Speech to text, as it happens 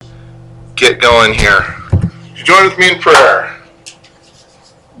going here. Would you join with me in prayer?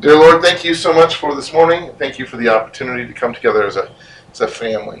 Dear Lord, thank you so much for this morning. Thank you for the opportunity to come together as a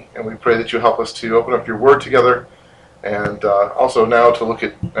family. And we pray that you help us to open up your word together and also now to look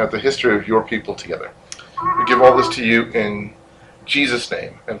at the history of your people together. We give all this to you in Jesus'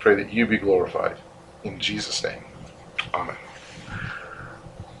 name and pray that you be glorified. In Jesus' name. Amen.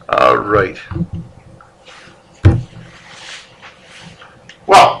 All right.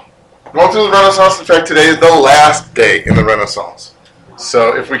 Well, going through the Renaissance. In fact, today is the last day in the Renaissance.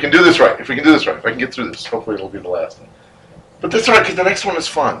 So if we can do this right, if I can get through this, hopefully it'll be the last one. But that's all right, because the next one is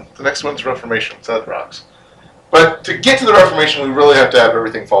fun. The next one's Reformation, so that rocks. But to get to the Reformation, we really have to have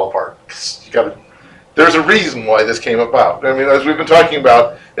everything fall apart. There's a reason why this came about. I mean, as we've been talking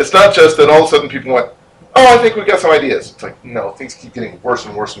about, it's not just that all of a sudden people went, oh, I think we've got some ideas. It's like, no, things keep getting worse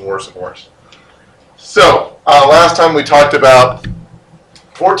and worse and worse and worse. So, last time we talked about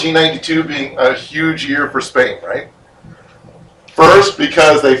 1492 being a huge year for Spain, right? First,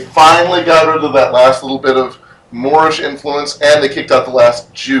 because they finally got rid of that last little bit of Moorish influence, and they kicked out the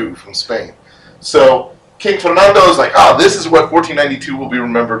last Jew from Spain. So King Fernando is like, this is what 1492 will be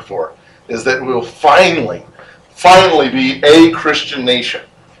remembered for, is that we'll finally be a Christian nation.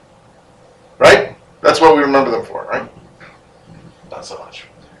 Right? That's what we remember them for, right? Not so much.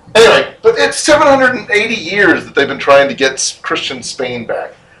 Anyway, but it's 780 years that they've been trying to get Christian Spain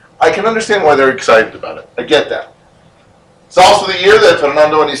back. I can understand why they're excited about it. I get that. It's also the year that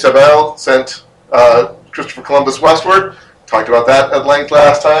Fernando and Isabel sent Christopher Columbus westward. Talked about that at length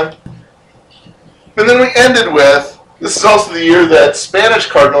last time. And then we ended with, this is also the year that Spanish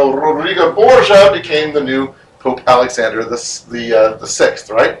Cardinal Rodrigo Borgia became the new Pope Alexander the Sixth,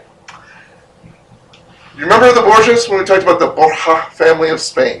 right? You remember the Borgias when we talked about the Borja family of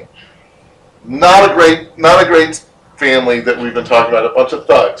Spain? Not a great family that we've been talking about, a bunch of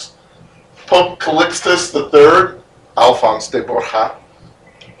thugs. Pope Calixtus III, Alphonse de Borja,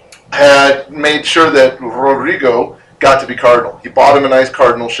 had made sure that Rodrigo got to be cardinal. He bought him a nice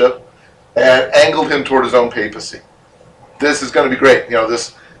cardinalship and angled him toward his own papacy. This is going to be great. You know,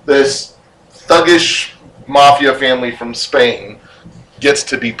 this thuggish mafia family from Spain gets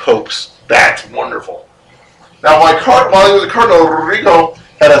to be popes. That's wonderful. Now, while he was a cardinal, Rodrigo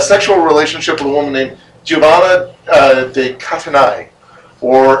had a sexual relationship with a woman named Giovanna de Catanai,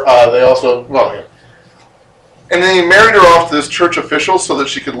 or they also, and then he married her off to this church official so that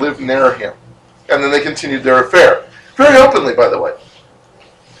she could live near him. And then they continued their affair. Very openly, by the way.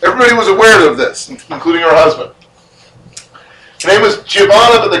 Everybody was aware of this, including her husband. Her name was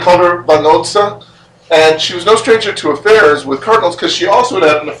Giovanna, but they called her Vanozza. And she was no stranger to affairs with cardinals, because she also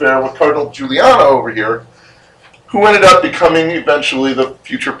had an affair with Cardinal Giuliano over here, who ended up becoming eventually the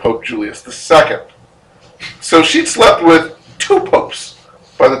future Pope Julius II. So she'd slept with two popes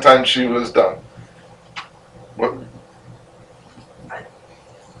by the time she was done. What?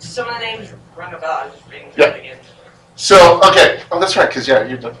 Some of the names rung a bell. I was just reading it again. So, okay. Oh, that's right, because,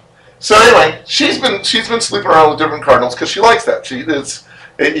 you've done. So anyway, she's been sleeping around with different cardinals because she likes that. You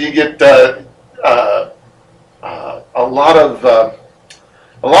get a lot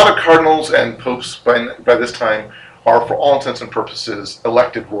of cardinals and popes by this time are, for all intents and purposes,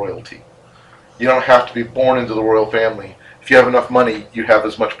 elected royalty. You don't have to be born into the royal family. If you have enough money, you have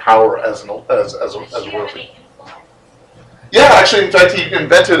as much power as a royalty. Yeah, actually, in fact, he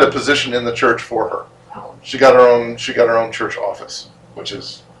invented a position in the church for her. She got her own church office, which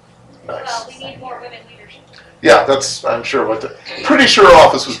is nice. Well, we need more women leadership. Yeah, I'm sure pretty sure her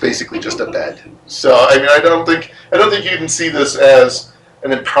office was basically just a bed. So I mean, I don't think you can see this as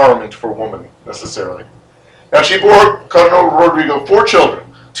an empowerment for women necessarily. Now, she bore Cardinal Rodrigo 4 children.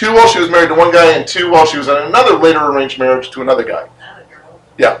 2 while she was married to one guy, and 2 while she was in another later arranged marriage to another guy.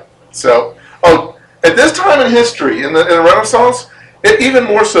 Yeah. So, at this time in history, in the Renaissance, even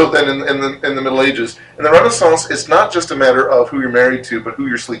more so than in the Middle Ages, in the Renaissance, it's not just a matter of who you're married to, but who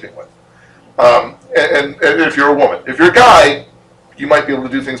you're sleeping with. And if you're a woman. If you're a guy, you might be able to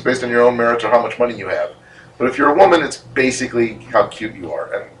do things based on your own merits or how much money you have. But if you're a woman, it's basically how cute you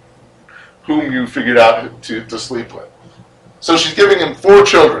are and whom you figured out to sleep with. So she's giving him 4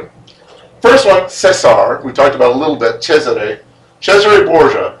 children. First one, Cesar, we talked about a little bit, Cesare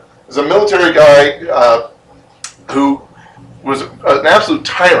Borgia, is a military guy who was an absolute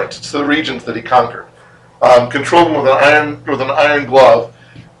tyrant to the regions that he conquered. Controlled them with an iron glove,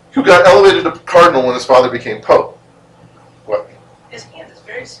 who got elevated to cardinal when his father became pope. What? His hand is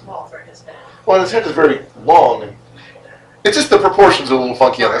very small for his head. Well, his head is very long, and it's just the proportions are a little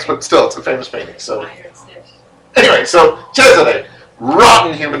funky on this, but still, it's a famous painting. So anyway, so Cesare,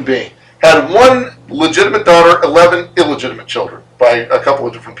 rotten human being, had 1 legitimate daughter, 11 illegitimate children by a couple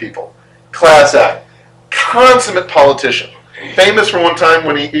of different people. class act, consummate politician, famous for one time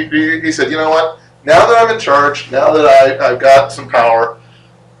when he said, you know what, now that I'm in charge, now that I've got some power,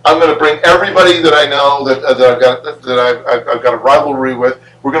 I'm going to bring everybody that I know that I've got a rivalry with.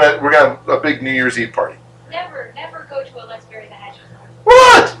 We're gonna have a big New Year's Eve party. Never go to a Let's Bury the Hatchet.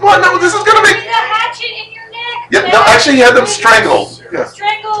 What? No, this is gonna be. Bury the hatchet in your neck. Yeah, no, actually, he had them strangled. Yeah,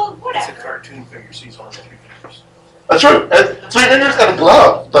 Strangled, It's a whatever. cartoon figure, she's on 3 fingers. that's true. And 3 fingers and a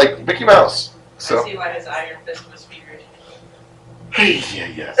glove, like Mickey Mouse. I So, see why his iron fist was featured.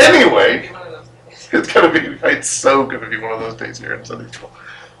 yeah. Anyway, Maybe one of those days. it's so gonna be one of those days here in Sunday school.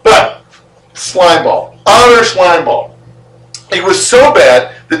 But Slimeball, honor Slimeball. He was so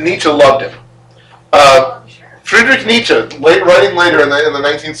bad that Nietzsche loved him. I'm sure. Friedrich Nietzsche, writing later in the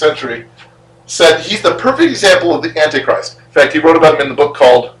 19th century, said he's the perfect example of the Antichrist. In fact, he wrote about him in the book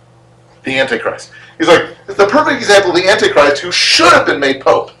called The Antichrist. He's like, it's the perfect example of the Antichrist who should have been made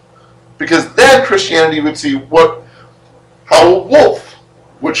Pope. Because then Christianity would see how a wolf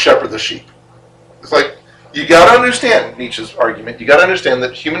would shepherd the sheep. It's like, you got to understand Nietzsche's argument. You got to understand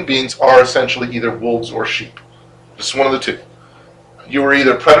that human beings are essentially either wolves or sheep. Just one of the two. You are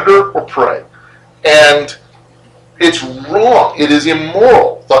either predator or prey. And it's wrong. It is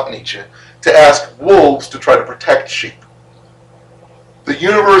immoral, thought Nietzsche, to ask wolves to try to protect sheep. The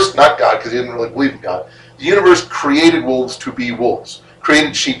universe, not God, because he didn't really believe in God, the universe created wolves to be wolves,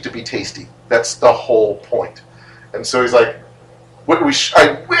 created sheep to be tasty. That's the whole point. And so he's like,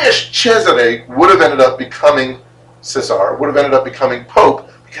 I wish Cesare would have ended up becoming Caesar, would have ended up becoming Pope,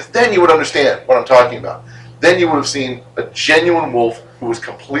 because then you would understand what I'm talking about. Then you would have seen a genuine wolf who was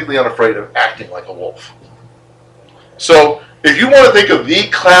completely unafraid of acting like a wolf. So, if you want to think of the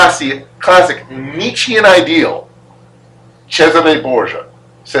classic Nietzschean ideal, Cesare Borgia,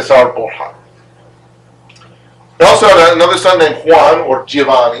 Cesar Borgia. He also had another son named Juan, or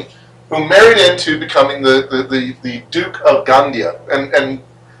Giovanni, who married into becoming the Duke of Gandia, and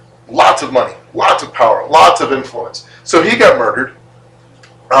lots of money, lots of power, lots of influence. So he got murdered.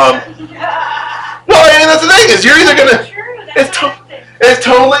 Well, I mean, that's the thing, is you're either going to... True, It's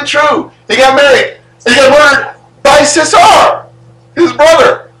totally true. He got married. He got murdered by Caesar, his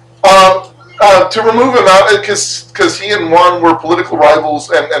brother, to remove him out because he and Juan were political rivals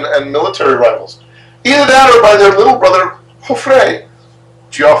and military rivals. Either that or by their little brother,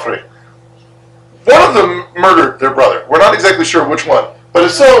 Geoffrey. One of them murdered their brother. We're not exactly sure which one. But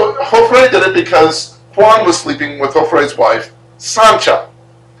if so, Geoffrey did it because Juan was sleeping with Geoffrey's wife, Sancha.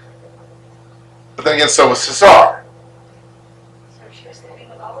 But then again, so was Caesar. So she was sleeping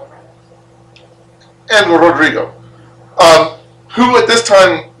with all of them? And Rodrigo, who at this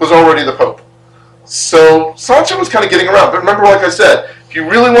time was already the Pope. So Sancha was kind of getting around. But remember, like I said, if you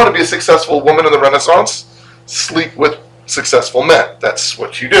really want to be a successful woman in the Renaissance, sleep with successful men. That's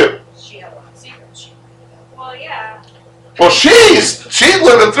what you do. She had a lot of secrets. Well, yeah. Well, she's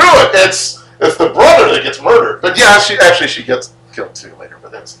living through it. It's the brother that gets murdered. But yeah, she gets killed too later.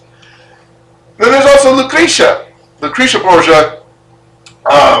 But that's. Then there's also Lucretia. Lucretia Borgia.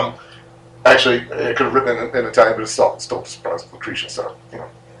 Actually, I could have written it in Italian, but it's still pronounced Lucretia. So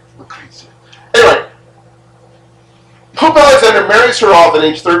Lucretia. Anyway, Pope Alexander marries her off at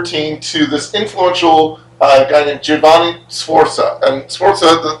age 13 to this influential guy named Giovanni Sforza. And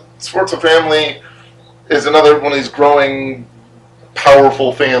the Sforza family is another one of these growing,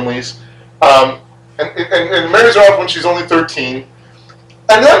 powerful families. And marries her off when she's only 13.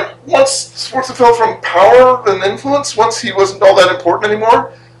 And then once Sforza fell from power and influence, once he wasn't all that important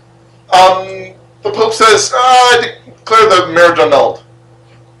anymore, the Pope says, I declare the marriage annulled.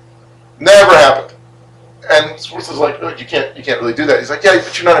 Never happened. And Sforza's like, oh, you can't really do that. He's like, yeah,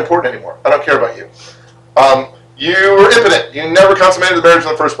 but you're not important anymore. I don't care about you. You were impotent. You never consummated the marriage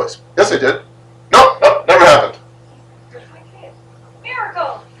in the first place. Yes, I did. No, never happened.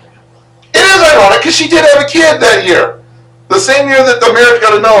 Miracle. It is ironic because she did have a kid that year. The same year that the marriage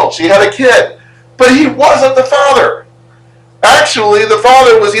got annulled, she had a kid. But he wasn't the father. Actually, the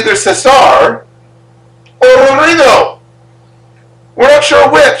father was either Caesar or Rodrigo. We're not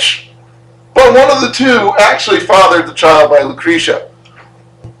sure which. But one of the two actually fathered the child by Lucretia.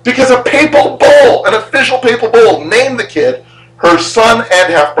 Because a papal bull, an official papal bull, named the kid her son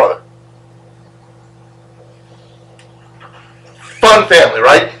and half-brother. Fun family,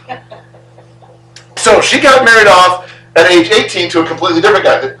 right? So she got married off at age 18 to a completely different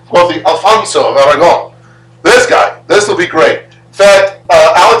guy, the wealthy Alfonso of Aragon. This will be great. In fact,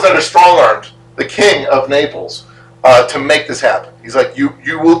 Alexander strong-armed the king of Naples to make this happen. He's like, you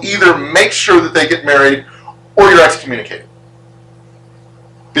will either make sure that they get married or you're excommunicated.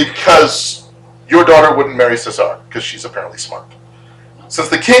 Because your daughter wouldn't marry Caesar, because she's apparently smart. since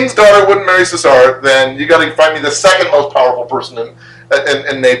the king's daughter wouldn't marry Cesare, then you got to find me the second most powerful person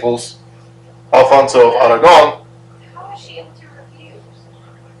in Naples, Alfonso of Aragon. How is she able to refuse?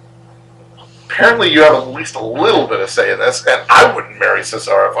 Apparently, you have at least a little bit of say in this, and I wouldn't marry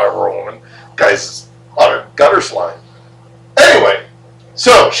Cesare if I were a woman. Guy's utter gutter slime. Anyway,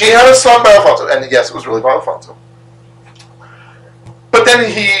 so she had a son by Alfonso, and yes, it was really by Alfonso. But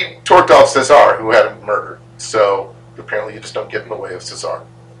then he torqued off Cesare, who had him murdered. So apparently, you just don't get in the way of Cesare.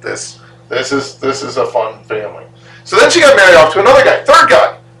 This is a fun family. So then she got married off to another guy,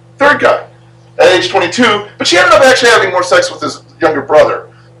 third guy, at age 22. But she ended up actually having more sex with his younger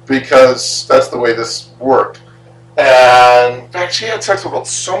brother because that's the way this worked. And in fact, she had sex with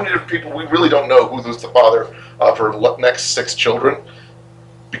so many different people. We really don't know who was the father of her next 6 children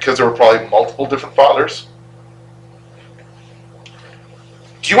because there were probably multiple different fathers.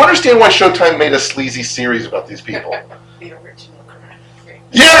 Do you understand why Showtime made a sleazy series about these people? The original crime.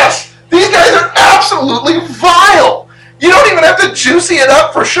 Yes! These guys are absolutely vile! You don't even have to juicy it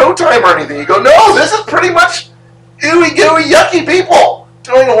up for Showtime or anything. You go, no, this is pretty much ooey gooey yucky people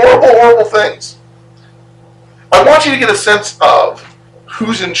doing horrible, horrible things. I want you to get a sense of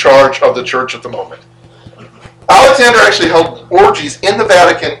who's in charge of the church at the moment. Alexander actually held orgies in the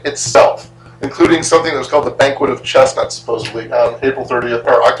Vatican itself, including something that was called the Banquet of Chestnuts, supposedly, on April 30th,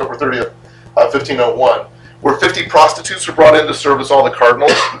 or October 30th, 1501, where 50 prostitutes were brought in to service all the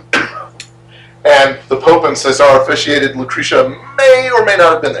cardinals. And the Pope and Cesare officiated. Lucretia may or may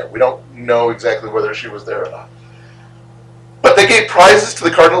not have been there. We don't know exactly whether she was there or not. But they gave prizes to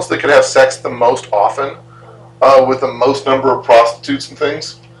the cardinals that could have sex the most often, with the most number of prostitutes and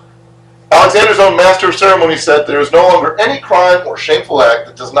things. Alexander's own master of ceremonies said, there is no longer any crime or shameful act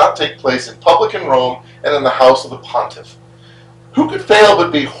that does not take place in public in Rome and in the house of the pontiff. Who could fail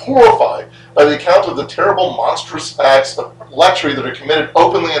but be horrified by the account of the terrible, monstrous acts of lechery that are committed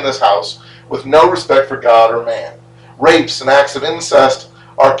openly in this house with no respect for God or man? Rapes and acts of incest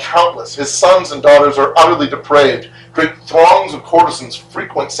are countless. His sons and daughters are utterly depraved. Great throngs of courtesans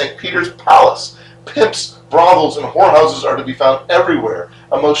frequent St. Peter's Palace. Pimps, brothels, and whorehouses are to be found everywhere.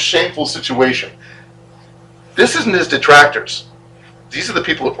 A most shameful situation. This isn't his detractors. These are the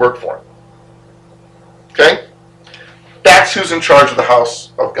people that work for him. Okay? That's who's in charge of the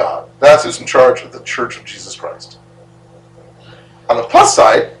house of God. That's who's in charge of the Church of Jesus Christ. On the plus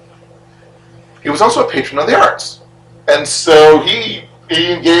side, he was also a patron of the arts. And so he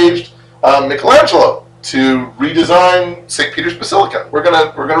engaged Michelangelo to redesign St. Peter's Basilica. We're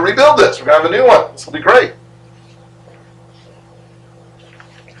gonna rebuild this. We're gonna have a new one. This will be great.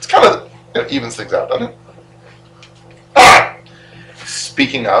 It's kind of evens things out, doesn't it? Ah!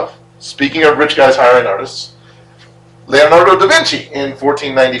 Speaking of rich guys hiring artists, Leonardo da Vinci in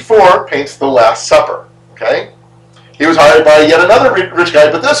 1494 paints The Last Supper. Okay, he was hired by yet another rich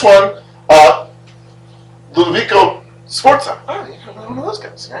guy, but this one, Ludovico Sforza. Oh, you don't know one of those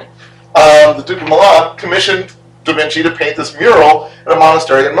guys, right? The Duke of Milan commissioned Da Vinci to paint this mural in a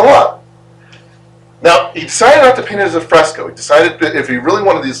monastery in Milan. Now, he decided not to paint it as a fresco. He decided that if he really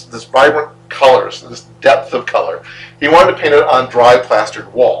wanted this vibrant colors, this depth of color, he wanted to paint it on dry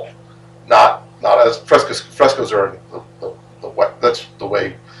plastered wall, not as frescoes. Frescoes are the wet. That's the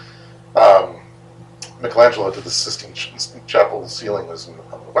way Michelangelo did the Sistine Chapel ceiling was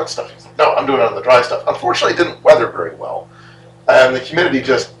on the wet stuff. He's like, no, I'm doing it on the dry stuff. Unfortunately, it didn't weather very well, and the humidity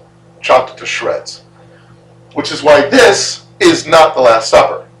just chopped it to shreds. Which is why this is not The Last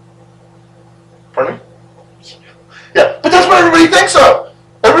Supper. Pardon me? Yeah, but that's what everybody thinks of.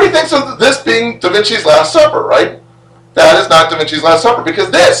 Everybody thinks of this being Da Vinci's Last Supper, right? That is not Da Vinci's Last Supper,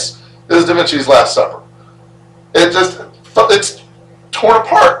 because this is Da Vinci's Last Supper. It's torn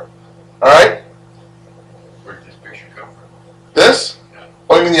apart. All right? Where did this picture come from? This?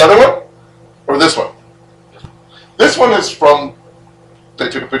 Oh, you mean the other one? Or this one? This one is from, they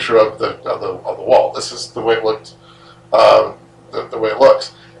took a picture of the wall. This is the way it looked, the way it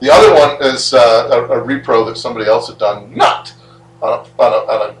looks. The other one is a repro that somebody else had done, not on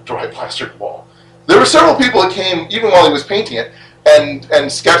a dry plastered wall. There were several people that came, even while he was painting it,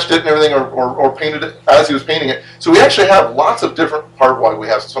 and sketched it and everything, or painted it as he was painting it. So we actually have lots of different, part of why we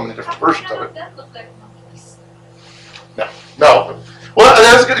have so many different versions of it. That look like monkeys. No. Well,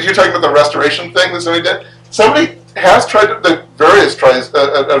 that's good. You're talking about the restoration thing that somebody did. Somebody has tried the various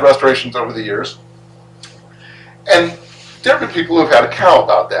restorations over the years, and there have been people who have had a cow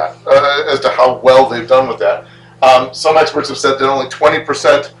about that, as to how well they've done with that. Some experts have said that only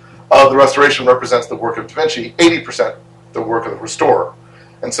 20% of the restoration represents the work of Da Vinci, 80% the work of the restorer.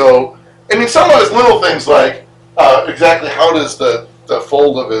 And so, I mean, some of his little things like exactly how does the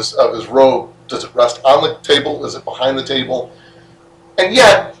fold of his robe, does it rest on the table? Is it behind the table? And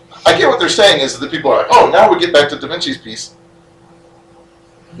yet, I get what they're saying is that people are like, oh, now we get back to Da Vinci's piece.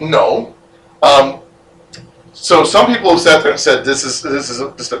 No. So some people have sat there and said this is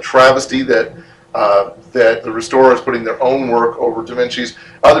just a travesty that that the restorer is putting their own work over Da Vinci's.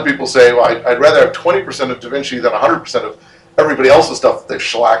 Other people say, well, I'd rather have 20% of Da Vinci than 100% of everybody else's stuff that they've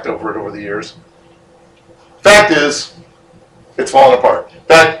shellacked over the years. Fact is, it's falling apart. In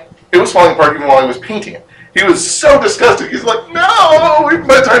fact, it was falling apart even while he was painting it. He was so disgusted. He's like, no! Even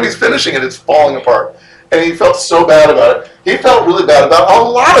by the time he's finishing it, it's falling apart. And he felt so bad about it. He felt really bad about a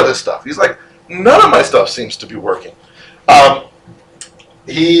lot of his stuff. He's like, none of my stuff seems to be working.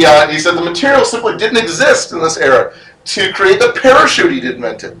 He said the material simply didn't exist in this era to create the parachute he'd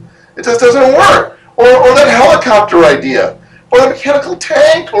invented. It just doesn't work. Or that helicopter idea. Or the mechanical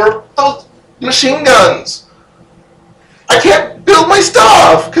tank. Or those machine guns. I can't build my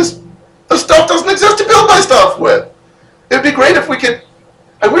stuff because the stuff doesn't exist to build my stuff with. It'd be great if we could...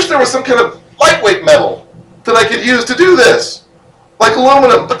 I wish there was some kind of lightweight metal that I could use to do this. Like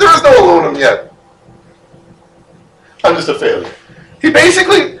aluminum. But there is no aluminum yet. I'm just a failure. He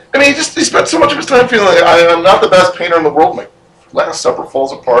basically, he spent so much of his time feeling like, I'm not the best painter in the world. My Last Supper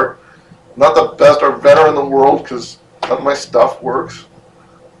falls apart. I'm not the best inventor in the world because none of my stuff works.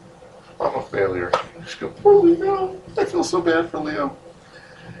 I'm a failure. I just go, poor Leo. I feel so bad for Leo.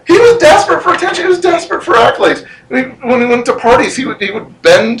 He was desperate for attention. He was desperate for accolades. When he went to parties, he would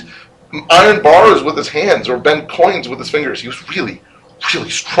bend iron bars with his hands or bend coins with his fingers. He was really,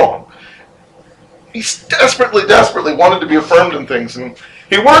 really strong. He desperately wanted to be affirmed in things. And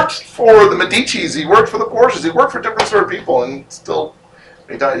he worked for the Medicis, he worked for the Porsches, he worked for different sort of people, and still,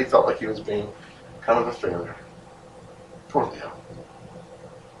 when he died, he felt like he was being kind of a failure. Poor Leo.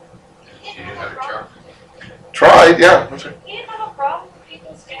 She didn't have a charm. Tried, yeah. That's right. He didn't have a problem with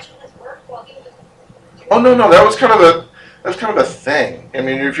people sketching his work while he was doing Oh no, that was kind of a thing. I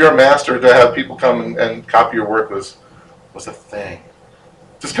mean, if you're a master, to have people come and copy your work was a thing.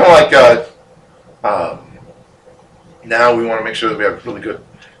 Just kind of like now we want to make sure that we have really good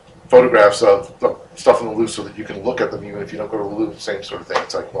photographs of the stuff in the Louvre so that you can look at them even if you don't go to the Louvre, same sort of thing.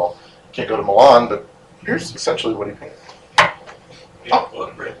 It's like, well, you can't go to Milan, but here's essentially what he painted. Yeah,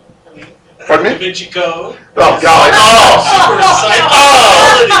 book, Britt. Pardon me? Da Vinci Code. Oh, God.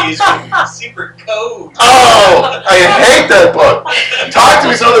 Super secret code. Oh, I hate that book. Talk to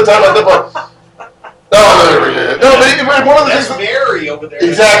me some other time about that book. No, but one of the That's things... Mary over there.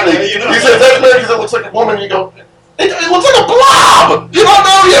 Exactly. You know? He says that's Mary because it looks like a woman. You go, it looks like a blob. You don't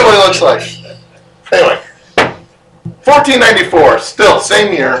know yet what it looks like. Anyway, 1494, still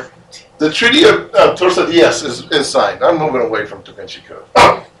same year, the Treaty of Tordesillas is signed. I'm moving away from Da Vinci Code.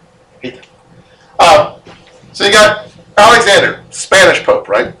 Hate that. So you got Alexander, Spanish Pope,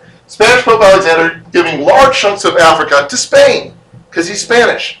 right? Spanish Pope Alexander giving large chunks of Africa to Spain because he's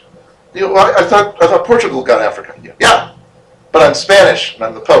Spanish. You know, I thought Portugal got Africa. Yeah, but I'm Spanish and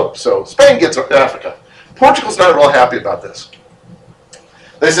I'm the Pope, so Spain gets Africa. Portugal's not real happy about this.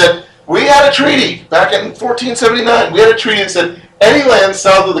 They said, we had a treaty back in 1479. We had a treaty that said any land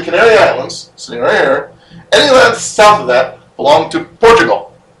south of the Canary Islands, sitting right here, any land south of that belonged to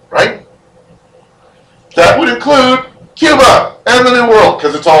Portugal, right? That would include Cuba and the New World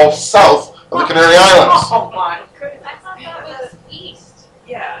because it's all south of the Canary Islands. Oh my. I thought that was east,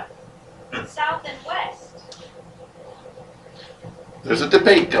 Yeah. south, and west. There's a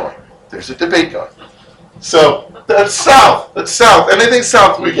debate going. So that's south. Anything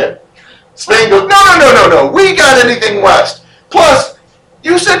south we get. Spain goes, no. We got anything west. Plus,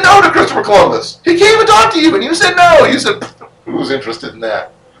 you said no to Christopher Columbus. He came and talked to you, and you said no. You said, who's interested in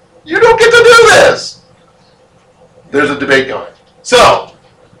that? You don't get to do this. There's a debate going. So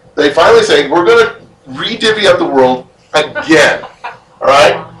they finally say, we're going to re-divvy up the world again. All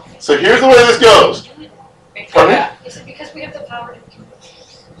right? So here's the way this goes. Pardon me? Is it because we have the power to do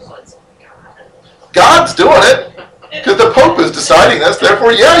this? God's doing it because the Pope is deciding this.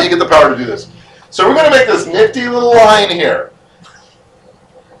 Therefore, yeah, you get the power to do this. So we're going to make this nifty little line here.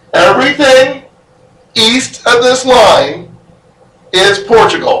 Everything east of this line is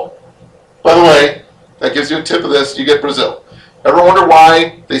Portugal. By the way, that gives you a tip of this. You get Brazil. Ever wonder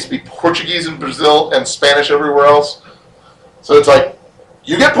why they speak Portuguese in Brazil and Spanish everywhere else? So it's like,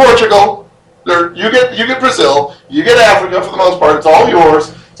 you get Portugal, you get Brazil, you get Africa for the most part. It's all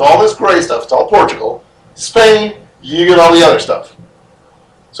yours. It's all this gray stuff. It's all Portugal. Spain, you get all the other stuff.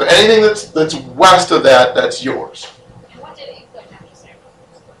 So anything that's west of that, that's yours. And what did England have to say?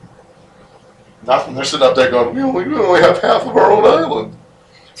 Nothing. They're sitting up there going, we only have half of our own island.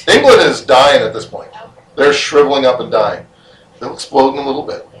 England is dying at this point. They're shriveling up and dying. They'll explode in a little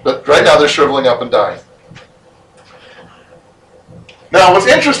bit. But right now they're shriveling up and dying. Now, what's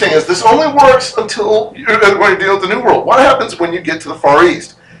interesting is this only works until you're going to deal with the New World. What happens when you get to the Far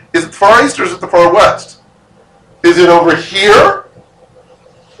East? Is it the Far East or is it the Far West? Is it over here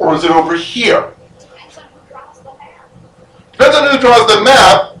or is it over here? Depends on who draws the map. Depends on who draws the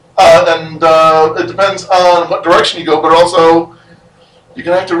map, and it depends on what direction you go, but also you're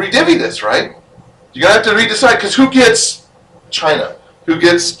going to have to redivvy this, right? You're going to have to redecide, because who gets China? Who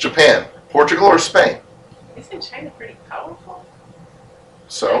gets Japan? Portugal or Spain? Isn't China pretty powerful?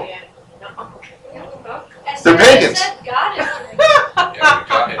 So, Yeah. No. As They're Sarah pagans. said, God is doing it. Yeah, but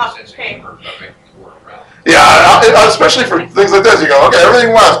God had a sense of humor about making the world round. yeah, especially for things like this, you go, okay,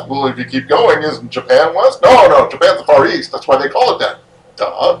 everything west. Well, if you keep going, isn't Japan west? No, Japan's the Far East. That's why they call it that.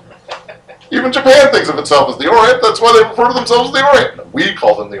 Duh. Even Japan thinks of itself as the Orient. That's why they refer to themselves as the Orient. We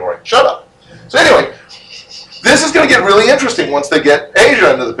call them the Orient. Shut up. So anyway, this is going to get really interesting once they get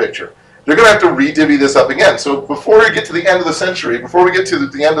Asia into the picture. They're going to have to redivvy this up again. So before we get to the end of the century, before we get to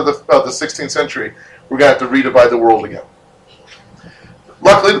the end of the 16th century, we're going to have to redivide the world again.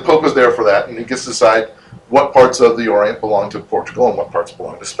 Luckily, the Pope was there for that, and he gets to decide what parts of the Orient belong to Portugal and what parts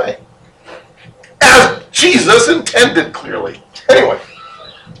belong to Spain. As Jesus intended, clearly. Anyway,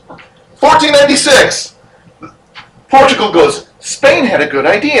 1496, Portugal goes, Spain had a good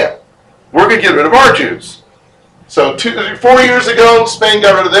idea. We're going to get rid of our Jews. So 4 years ago, Spain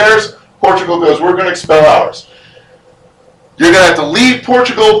got rid of theirs. Portugal goes, we're going to expel ours. You're going to have to leave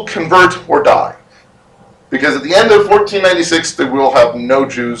Portugal, convert, or die. Because at the end of 1496, they will have no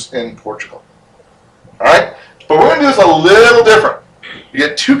Jews in Portugal. All right? But we're going to do this a little different. You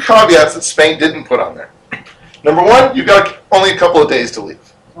get two caveats that Spain didn't put on there. Number one, you've got only a couple of days to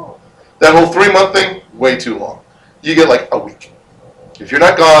leave. That whole 3-month thing, way too long. You get like a week. If you're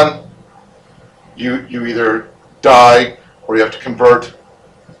not gone, you either die or you have to convert,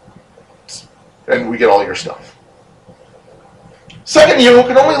 and we get all your stuff. Second, you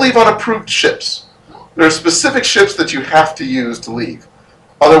can only leave on approved ships. There are specific ships that you have to use to leave.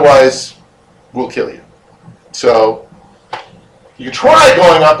 Otherwise, we'll kill you. So you can try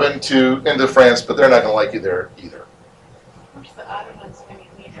going up into France, but they're not going to like you there either. Where's the Ottomans when you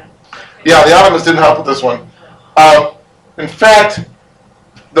need them? Yeah, the Ottomans didn't help with this one. In fact,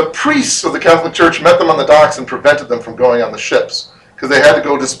 the priests of the Catholic Church met them on the docks and prevented them from going on the ships because they had to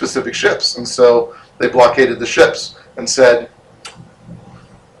go to specific ships. And so they blockaded the ships and said,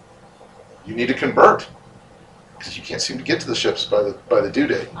 you need to convert because you can't seem to get to the ships by the due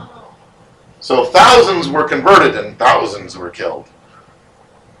date. So thousands were converted and thousands were killed.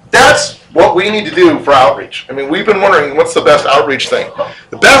 That's what we need to do for outreach. I mean, we've been wondering what's the best outreach thing.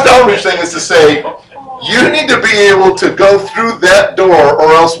 The best outreach thing is to say, you need to be able to go through that door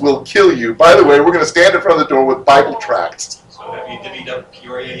or else we'll kill you. By the way, we're going to stand in front of the door with Bible tracts. So have you divvied up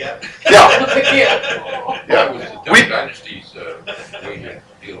Peoria yet? Yeah. Yeah. That was Yeah. the Dutch Dynasty's way to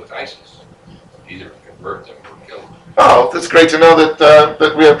deal with ISIS. Either convert them or kill them. Oh, that's great to know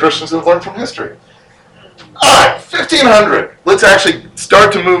that we have Christians who have learned from history. All right, 1500. Let's actually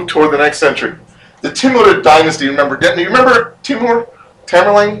start to move toward the next century. The Timurid dynasty, you remember Timur?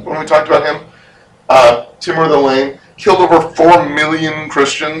 Tamerlane, when we talked about him? Timur the Lame killed over 4 million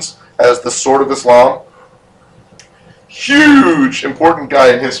Christians as the Sword of Islam. Huge, important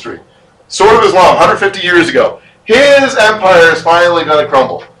guy in history. Sword of Islam, 150 years ago. His empire is finally going to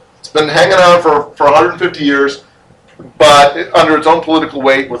crumble. It's been hanging on for 150 years, but under its own political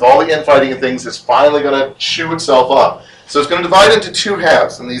weight, with all the infighting and things, it's finally going to chew itself up. So it's going to divide into two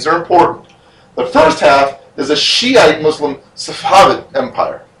halves, and these are important. The first half is a Shiite Muslim Safavid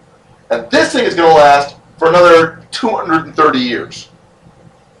empire. And this thing is going to last for another 230 years.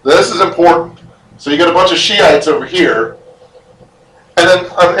 This is important. So you got a bunch of Shiites over here, and then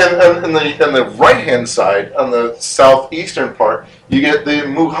in the right-hand side, on the southeastern part, you get the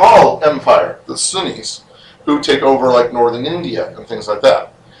Mughal Empire, the Sunnis, who take over like northern India and things like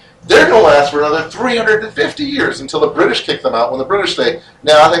that. They're going to last for another 350 years until the British kick them out, when the British say,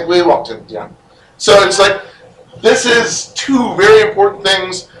 no, I think we want India. So it's like, this is two very important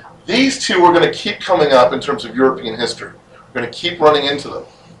things. These two are going to keep coming up in terms of European history. We're going to keep running into them.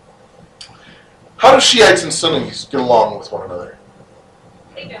 How do Shiites and Sunnis get along with one another?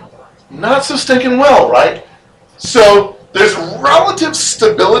 They don't. Not so stinking well, right? So there's relative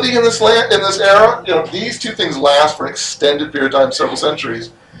stability in this land, in this era. You know, these two things last for an extended period of time, several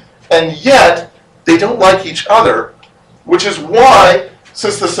centuries, and yet they don't like each other, which is why,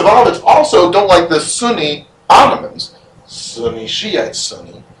 since the Safavids also don't like the Sunni Ottomans, Sunni Shiite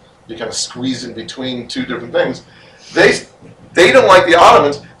Sunni, you kind of squeeze in between two different things. They don't like the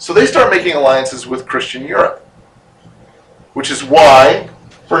Ottomans, so they start making alliances with Christian Europe, which is why,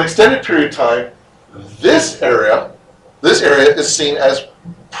 for an extended period of time, this area this area is seen as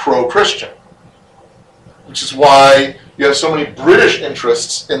pro-Christian, which is why you have so many British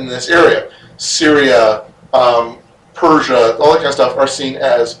interests in this area. Syria, Persia, all that kind of stuff are seen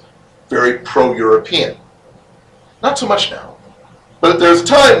as very pro-European. Not so much now. But there's a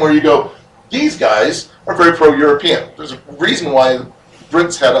time where you go, these guys are very pro-European. There's a reason why the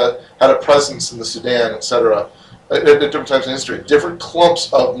Brits had a presence in the Sudan, etc. At different times in history. Different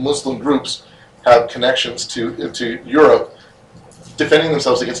clumps of Muslim groups have connections to Europe, defending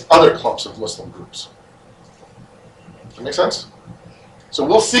themselves against other clumps of Muslim groups. Does that make sense? So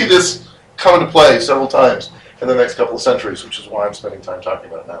we'll see this come into play several times in the next couple of centuries, which is why I'm spending time talking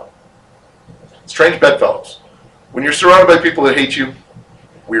about it now. Strange bedfellows. When you're surrounded by people that hate you,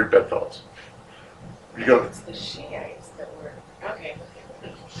 weird bedfellows. You go, It's the Shiites that were, okay.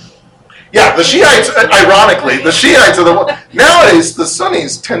 yeah, the Shiites, ironically, the Shiites are the ones. Nowadays, the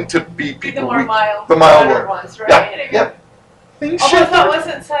Sunnis tend to be The people more mild, the mild moderate one. ones, right? Yeah, yeah. Things Although I shift. thought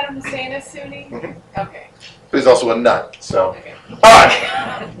wasn't Saddam Hussein a Sunni? Mhm. Okay, But he's also a nut, so. okay. All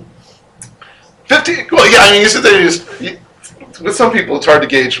right. 50, well, yeah, I mean, you said they with some people, it's hard to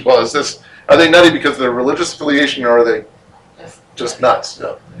gauge, well, are they nutty because of their religious affiliation, or are they just nuts?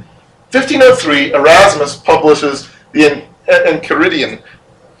 Yeah. 1503, Erasmus publishes the Enchiridion.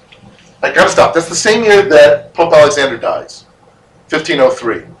 I gotta stop. That's the same year that Pope Alexander dies.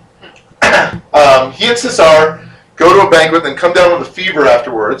 1503. He and Cesar go to a banquet and come down with a fever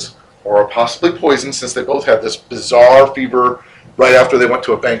afterwards, or possibly poison, since they both had this bizarre fever right after they went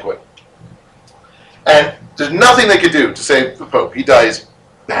to a banquet. And there's nothing they could do to save the Pope. He dies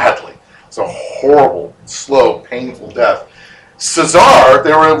badly. It's a horrible, slow, painful death. Cesar,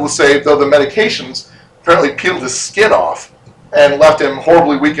 they were able to save, though the medications apparently peeled his skin off and left him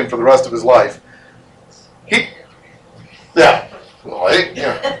horribly weakened for the rest of his life. Well, halfway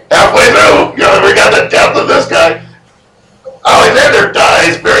through, we got the death of this guy. Alexander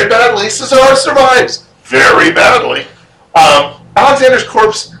dies very badly. Cesar survives very badly. Alexander's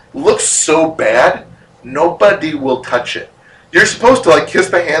corpse looks so bad, nobody will touch it. You're supposed to kiss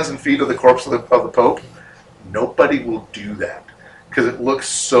the hands and feet of the corpse of the Pope. Nobody will do that because it looks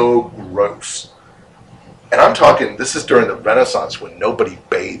so gross. And I'm talking, this is during the Renaissance when nobody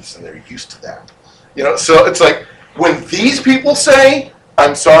bathes and they're used to that. So it's like, when these people say,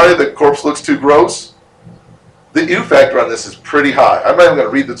 I'm sorry, the corpse looks too gross, the ew factor on this is pretty high. I'm not even going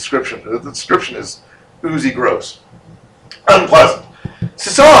to read the description. The description is oozy gross. Unpleasant.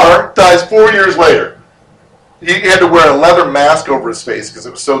 Cesar dies 4 years later. He had to wear a leather mask over his face because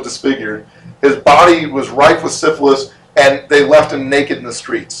it was so disfigured. His body was rife with syphilis, and they left him naked in the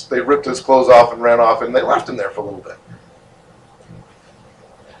streets. They ripped his clothes off and ran off, and they left him there for a little bit.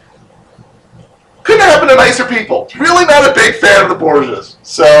 Couldn't happen to nicer people. Really not a big fan of the Borgias,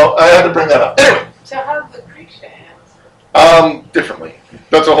 so I had to bring that up. Anyway. So how did Lucretia end? Differently.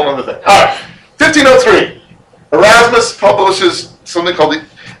 That's a whole other thing. All right. 1503. Erasmus publishes something called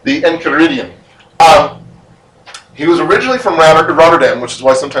the Enchiridion. He was originally from Rotterdam, which is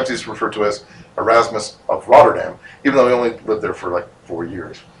why sometimes he's referred to as Erasmus of Rotterdam, even though he only lived there for 4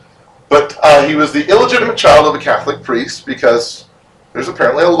 years. But he was the illegitimate child of a Catholic priest, because there's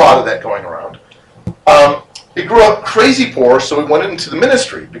apparently a lot of that going around. He grew up crazy poor, so he went into the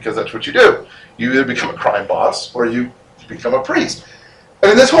ministry, because that's what you do. You either become a crime boss, or you become a priest. I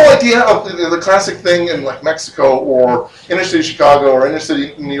mean, this whole idea of the classic thing in Mexico, or inner city Chicago, or inner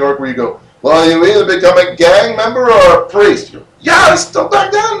city New York, where you go, well, you either become a gang member or a priest. Yeah, it's still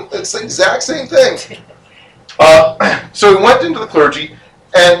back then. It's the exact same thing. So he went into the clergy,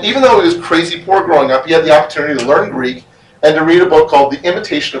 and even though he was crazy poor growing up, he had the opportunity to learn Greek and to read a book called The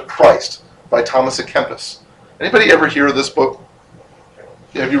Imitation of Christ by Thomas à Kempis. Anybody ever hear of this book?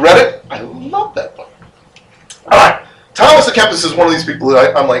 Have you read it? I love that book. All right. Thomas à Kempis is one of these people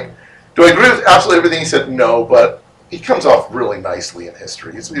that I'm like, do I agree with absolutely everything he said? No, but he comes off really nicely in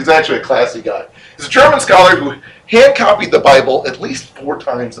history. He's actually a classy guy. He's a German scholar who hand-copied the Bible at least 4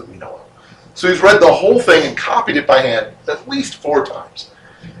 times that we know of. So he's read the whole thing and copied it by hand at least 4 times.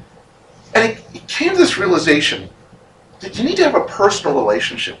 And he came to this realization that you need to have a personal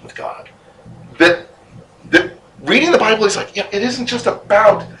relationship with God. That reading the Bible is it isn't just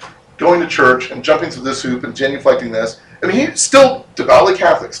about going to church and jumping through this hoop and genuflecting this. I mean, he's still devoutly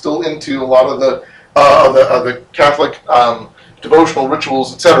Catholic, still into a lot of the Catholic devotional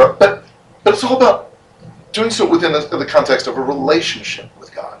rituals, etc. But it's all about doing so within the context of a relationship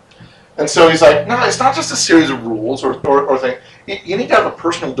with God. And so he's like, no, it's not just a series of rules or things. You need to have a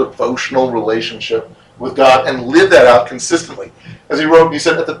personal devotional relationship with God and live that out consistently. As he wrote, he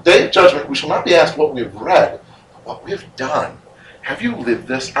said, at the day of judgment, we shall not be asked what we have read, but what we have done. Have you lived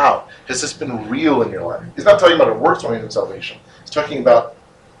this out? Has this been real in your life? He's not talking about a works-oriented salvation. He's talking about,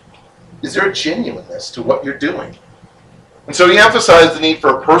 is there a genuineness to what you're doing? And so he emphasized the need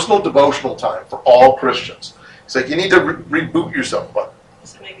for a personal devotional time for all Christians. He's like, you need to reboot yourself. But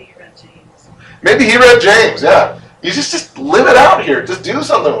So maybe you read James. maybe he read James, yeah. You just live it out here. Just do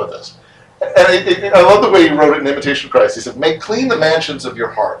something with this. And I love the way he wrote it in Imitation of Christ. He said, make clean the mansions of your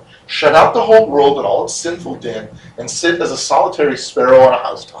heart. Shut out the whole world and all its sinful din, and sit as a solitary sparrow on a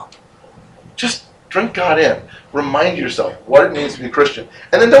housetop. Just drink God in. Remind yourself what it means to be a Christian.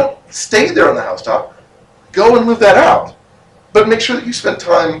 And then don't stay there on the housetop. Go and live that out. But make sure that you spend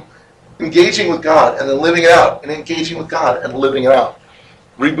time engaging with God and then living it out, and engaging with God and living it out.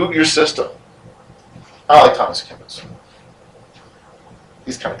 Reboot your system. I like Thomas Kimbis.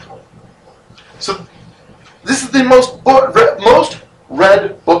 He's kind of cool. So this is the most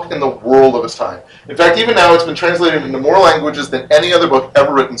read book in the world of its time. In fact, even now it's been translated into more languages than any other book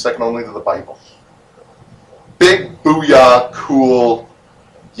ever written, second only to the Bible. Big, booyah, cool,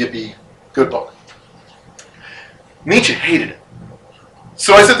 yippee, good book. Nietzsche hated it.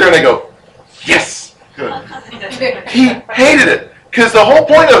 So I sit there and I go, yes, good. He hated it. Because the whole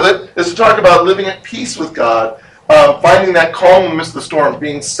point of it is to talk about living at peace with God, finding that calm amidst the storm,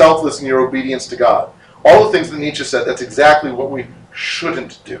 being selfless in your obedience to God. All the things that Nietzsche said, that's exactly what we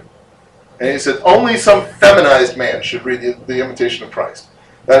shouldn't do. And he said, only some feminized man should read the Imitation of Christ.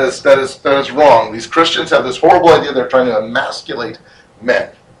 That is wrong. These Christians have this horrible idea they're trying to emasculate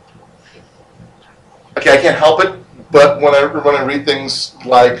men. Okay, I can't help it, but when I read things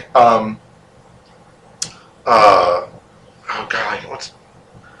like, oh God, what's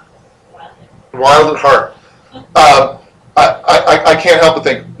Wild at Heart? I can't help but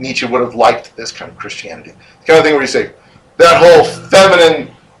think Nietzsche would have liked this kind of Christianity. The kind of thing where you say, that whole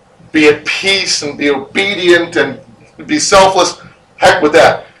feminine, be at peace and be obedient and be selfless, heck with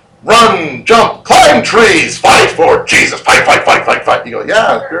that. Run, jump, climb trees, fight for Jesus, fight. You go,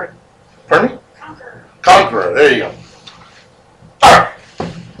 yeah, great. Pardon me? Conqueror, there you go. All right.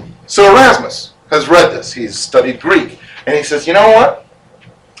 So Erasmus has read this. He's studied Greek. And he says, you know what?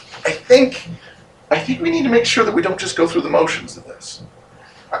 I think we need to make sure that we don't just go through the motions of this.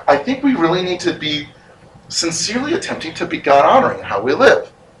 I think we really need to be sincerely attempting to be God-honoring in how we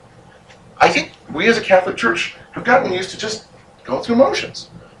live. I think we as a Catholic Church have gotten used to just go through motions.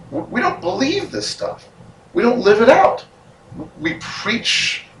 We don't believe this stuff. We don't live it out. We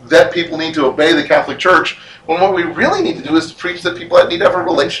preach that people need to obey the Catholic Church, when what we really need to do is to preach that people need to have a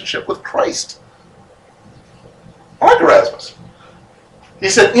relationship with Christ. I like Erasmus. He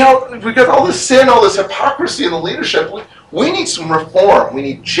said, we've got all this sin, all this hypocrisy in the leadership. We need some reform. We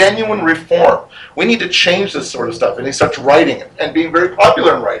need genuine reform. We need to change this sort of stuff. And he starts writing and being very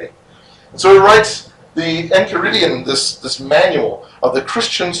popular in writing. And so he writes the Enchiridion, this manual of the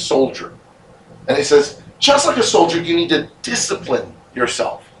Christian soldier. And he says, just like a soldier, you need to discipline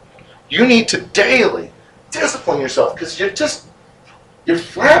yourself. You need to daily discipline yourself because you're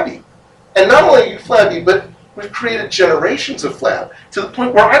flabby. And not only are you flabby, but we've created generations of flab to the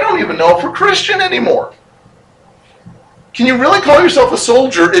point where I don't even know if we're Christian anymore. Can you really call yourself a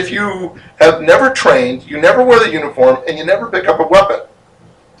soldier if you have never trained, you never wear the uniform, and you never pick up a weapon?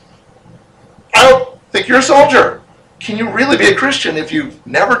 I don't think you're a soldier. Can you really be a Christian if you've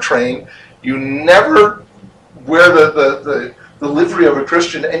never trained, you never wear the livery of a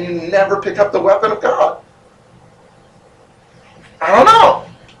Christian, and you never pick up the weapon of God? I don't know.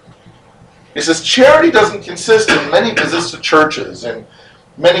 He says, charity doesn't consist in many visits to churches and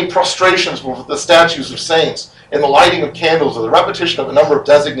many prostrations before the statues of saints, in the lighting of candles, or the repetition of a number of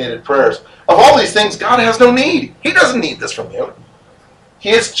designated prayers. Of all these things, God has no need. He doesn't need this from you.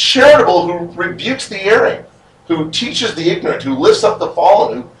 He is charitable, who rebukes the erring, who teaches the ignorant, who lifts up the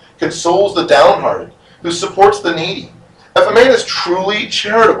fallen, who consoles the downhearted, who supports the needy. If a man is truly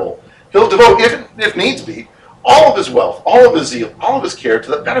charitable, he'll devote, if needs be, all of his wealth, all of his zeal, all of his care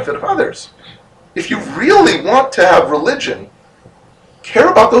to the benefit of others. If you really want to have religion, care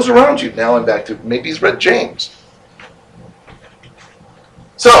about those around you. Now I'm back to maybe he's read James.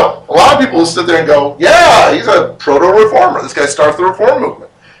 So, a lot of people will sit there and go, yeah, he's a proto-reformer. This guy started the reform movement.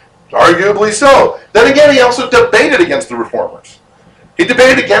 Arguably so. Then again, he also debated against the reformers. He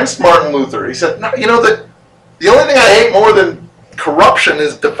debated against Martin Luther. He said, no, the only thing I hate more than corruption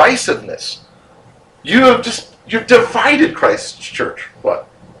is divisiveness. You've divided Christ's church. What?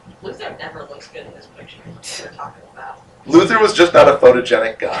 Luther never looks good in this picture we're talking about. Luther was just not a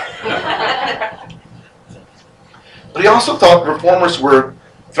photogenic guy. But he also thought reformers were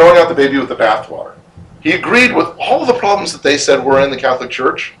throwing out the baby with the bathwater. He agreed with all of the problems that they said were in the Catholic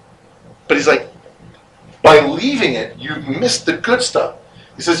Church, but he's like, By leaving it, you've missed the good stuff.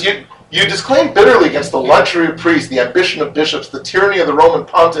 He says, you disclaim bitterly against the luxury of priests, the ambition of bishops, the tyranny of the Roman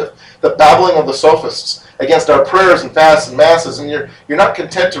pontiff, the babbling of the sophists, against our prayers and fasts and masses, and you're not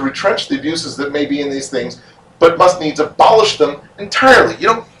content to retrench the abuses that may be in these things, but must needs abolish them entirely. You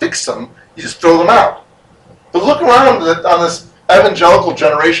don't fix them, you just throw them out. But look around on this evangelical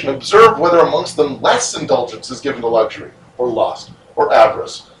generation, observe whether amongst them less indulgence is given to luxury, or lust, or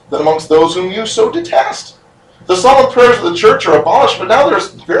avarice, than amongst those whom you so detest. The solemn prayers of the church are abolished, but now there's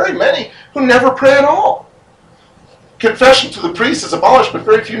very many who never pray at all. Confession to the priest is abolished, but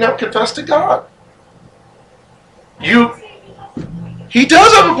very few now confess to God. He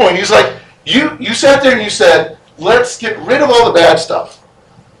does have a point. He's like, you sat there and you said, let's get rid of all the bad stuff.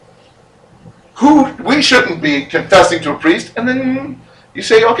 We shouldn't be confessing to a priest, and then you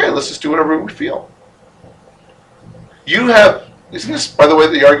say, okay, let's just do whatever we feel. Isn't this, by the way,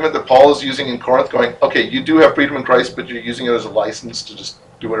 the argument that Paul is using in Corinth, going, okay, you do have freedom in Christ, but you're using it as a license to just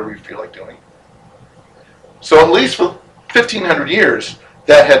do whatever you feel like doing. So at least for 1,500 years,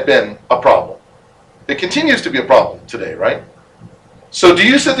 that had been a problem. It continues to be a problem today, right? So do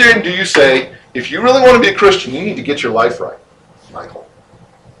you sit there and do you say, if you really want to be a Christian, you need to get your life right, Michael?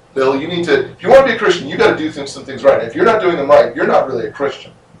 Bill, if you want to be a Christian, you got to do some things right. If you're not doing them right, you're not really a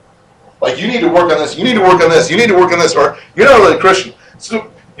Christian. Like, you need to work on this, you need to work on this, you need to work on this, or you're not really a Christian.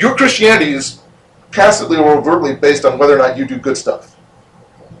 So your Christianity is passively or overtly based on whether or not you do good stuff.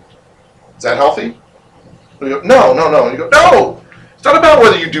 Is that healthy? You go, no. You go, no! It's not about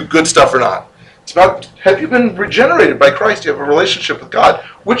whether you do good stuff or not. It's about, have you been regenerated by Christ? You have a relationship with God,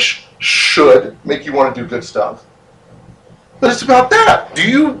 which should make you want to do good stuff. But it's about that.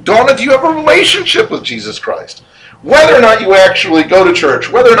 Donna, do you have a relationship with Jesus Christ? Whether or not you actually go to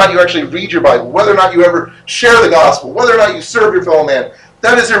church, whether or not you actually read your Bible, whether or not you ever share the gospel, whether or not you serve your fellow man,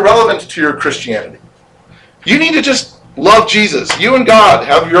 that is irrelevant to your Christianity. You need to just love Jesus. You and God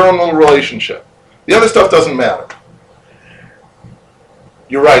have your own little relationship. The other stuff doesn't matter.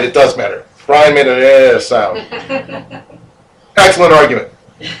 You're right, it does matter. Brian made a sound. Excellent argument.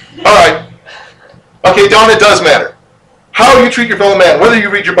 All right. Okay, Don, it does matter. How you treat your fellow man, whether you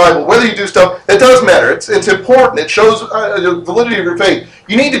read your Bible, whether you do stuff, it does matter. It's important. It shows the validity of your faith.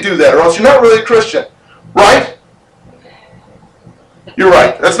 You need to do that, or else you're not really a Christian. Right? You're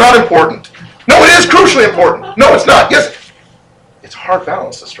right. That's not important. No, it is crucially important. No, it's not. Yes. It's a hard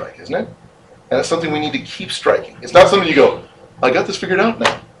balance to strike, isn't it? And it's something we need to keep striking. It's not something you go, I got this figured out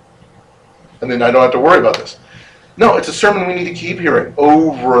now, and then I don't have to worry about this. No, it's a sermon we need to keep hearing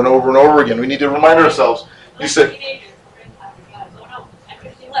over and over and over again. We need to remind ourselves. You said,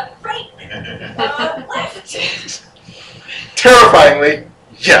 terrifyingly,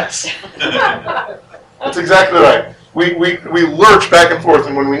 yes. That's exactly right. We lurch back and forth,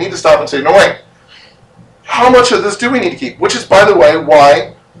 and when we need to stop and say, no, wait, how much of this do we need to keep? Which is, by the way,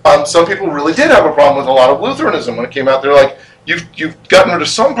 why some people really did have a problem with a lot of Lutheranism when it came out. They're like, you've gotten rid of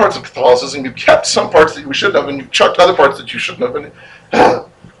some parts of Catholicism, you've kept some parts that we shouldn't have, and you've chucked other parts that you shouldn't have. And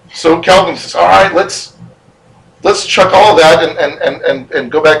so Calvin says, all right, let's chuck all of that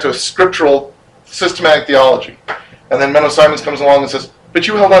and go back to a scriptural, systematic theology. And then Menno Simons comes along and says, but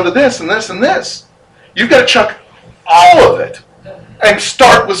you held on to this and this and this. You've got to chuck all of it and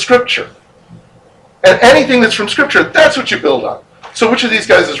start with Scripture. And anything that's from Scripture, that's what you build on. So which of these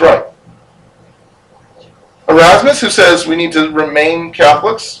guys is right? Erasmus, who says we need to remain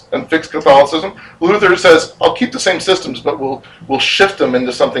Catholics and fix Catholicism. Luther says, I'll keep the same systems, but we'll shift them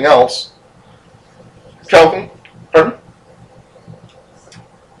into something else. Calvin, pardon?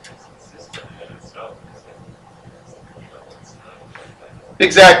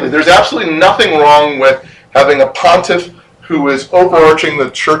 Exactly. There's absolutely nothing wrong with having a pontiff who is overarching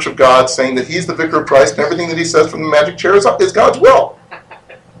the Church of God, saying that he's the vicar of Christ and everything that he says from the magic chair is God's will.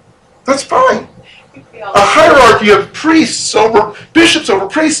 That's fine. A hierarchy of priests over bishops over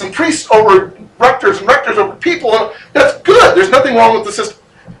priests and priests over rectors and rectors over people, and that's good. There's nothing wrong with the system.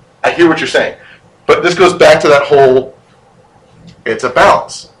 I hear what you're saying. But this goes back to that whole, it's a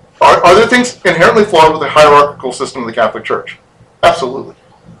balance. Are there things inherently flawed with the hierarchical system of the Catholic Church? Absolutely.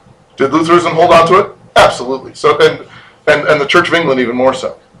 Did Lutheranism hold on to it? Absolutely. So, and the Church of England even more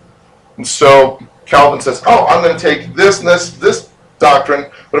so. And so Calvin says, I'm going to take this and this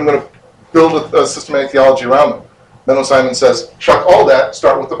doctrine, but I'm going to build a systematic theology around them. Menno Simons says, chuck all that,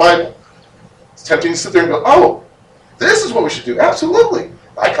 start with the Bible. It's tempting to sit there and go, this is what we should do. Absolutely.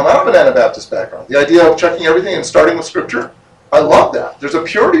 I come out of an Anabaptist background. The idea of checking everything and starting with Scripture, I love that. There's a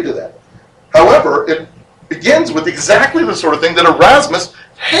purity to that. However, it begins with exactly the sort of thing that Erasmus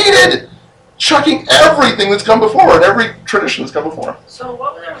hated. Chucking everything that's come before and every tradition that's come before. So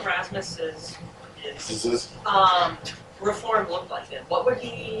what was Erasmus's is, reform look like then? What would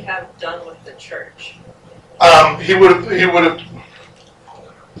he have done with the church? He would have.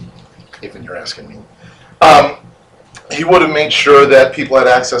 Even you're asking me. He would have made sure that people had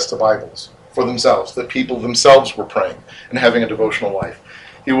access to Bibles for themselves, that people themselves were praying and having a devotional life.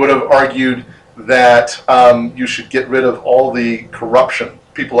 He would have argued that you should get rid of all the corruption.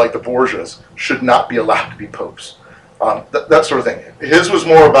 People like the Borgias should not be allowed to be popes. That sort of thing. His was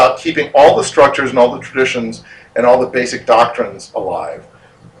more about keeping all the structures and all the traditions and all the basic doctrines alive,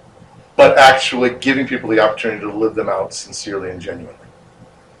 but actually giving people the opportunity to live them out sincerely and genuinely.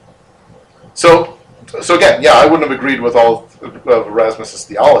 So again, yeah, I wouldn't have agreed with all of Erasmus's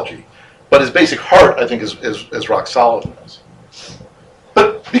theology, but his basic heart, I think, is rock solid in this.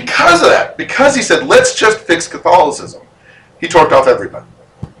 But because of that, because he said, let's just fix Catholicism, he torqued off everybody.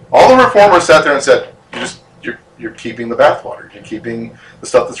 All the reformers sat there and said, you're keeping the bathwater, you're keeping the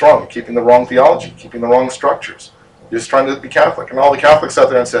stuff that's wrong, you're keeping the wrong theology, keeping the wrong structures, you're just trying to be Catholic. And all the Catholics sat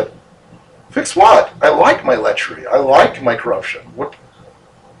there and said, fix what? I like my lechery, I like my corruption. What?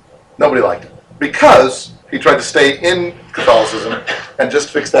 Nobody liked it. Because he tried to stay in Catholicism and just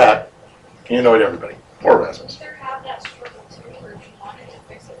fix that, he annoyed everybody. Poor Erasmus. There have that struggle too, where he wanted to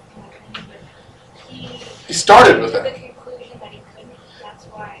fix it, but He started with the that. conclusion that he couldn't. That's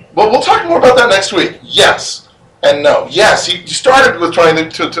why. Well, we'll talk more about that next week. Yes and no. Yes, he started with trying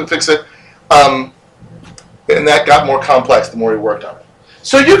to fix it, and that got more complex the more he worked on it.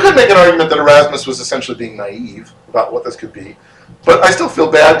 So you could make an argument that Erasmus was essentially being naive about what this could be, but I still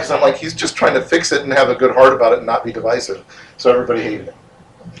feel bad because I'm like, he's just trying to fix it and have a good heart about it and not be divisive, so everybody hated him.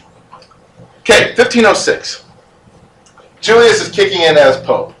 Okay, 1506. Julius is kicking in as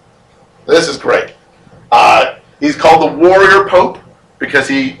Pope. This is great. He's called the Warrior Pope because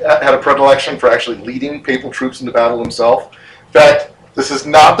he had a predilection for actually leading papal troops into battle himself. In fact, this is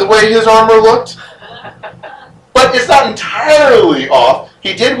not the way his armor looked, but it's not entirely off.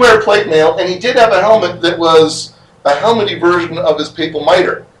 He did wear plate mail, and he did have a helmet that was a helmety version of his papal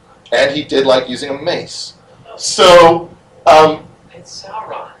mitre, and he did like using a mace. So, It's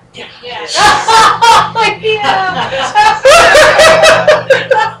Sauron. Yeah.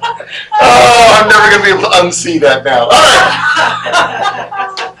 oh, I'm never going to be able to unsee that now. All right.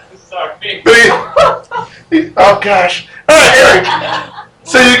 Sorry. Oh gosh! All right, Eric.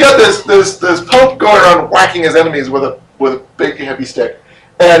 So you got this Pope going around whacking his enemies with a big heavy stick,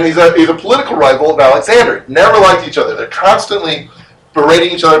 and he's a political rival of Alexander. Never liked each other. They're constantly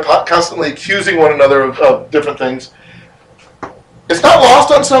berating each other, constantly accusing one another of different things. It's not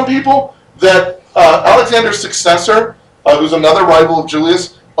lost on some people that Alexander's successor, who's another rival of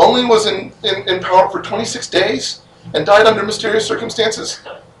Julius, only was in power for 26 days and died under mysterious circumstances.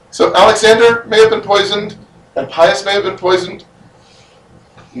 So Alexander may have been poisoned, and Pius may have been poisoned,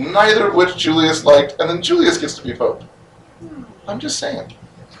 neither of which Julius liked, and then Julius gets to be Pope. I'm just saying.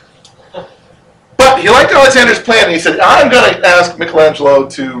 But he liked Alexander's plan, and he said, I'm going to ask Michelangelo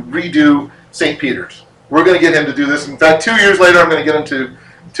to redo St. Peter's. We're going to get him to do this. In fact, 2 years later, I'm going to get him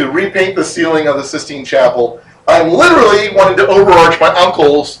to repaint the ceiling of the Sistine Chapel. I'm literally wanting to overarch my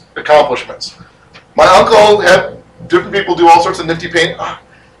uncle's accomplishments. My uncle had different people do all sorts of nifty paint.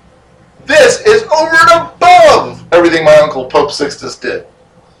 This is over and above everything my uncle Pope Sixtus did.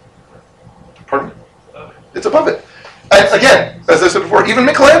 Pardon me? It's above it. And again, as I said before, even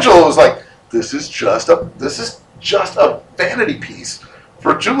Michelangelo was like, this is just a vanity piece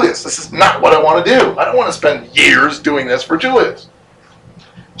for Julius. This is not what I want to do. I don't want to spend years doing this for Julius.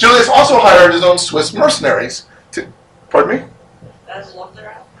 Julius also hired his own Swiss mercenaries to, pardon me? That's what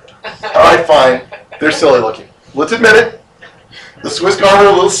they're out. All right, fine. They're silly looking. Let's admit it. The Swiss Guard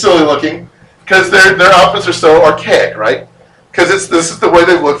are a little silly looking because their outfits are so archaic, right? Because this is the way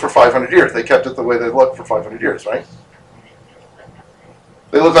they've looked for 500 years. They kept it the way they've looked for 500 years, right?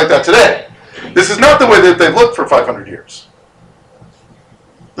 They look like that today. This is not the way that they've looked for 500 years.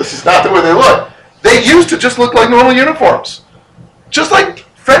 This is not the way they look. They used to just look like normal uniforms. Just like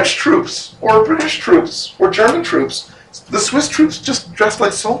French troops or British troops or German troops. The Swiss troops just dressed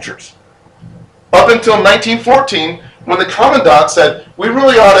like soldiers. Up until 1914, when the commandant said, we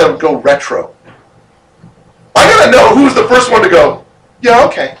really ought to go retro. I gotta know who's the first one to go, yeah,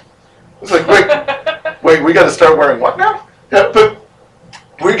 okay. It's like, wait, we gotta start wearing what now? Yeah, but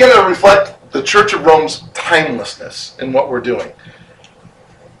we're gonna reflect the Church of Rome's timelessness in what we're doing.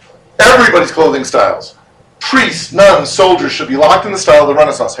 Everybody's clothing styles. Priests, nuns, soldiers should be locked in the style of the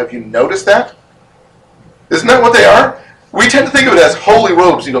Renaissance. Have you noticed that? Isn't that what they are? We tend to think of it as holy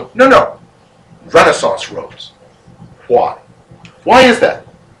robes. You go, no. Renaissance robes. Why? Why is that?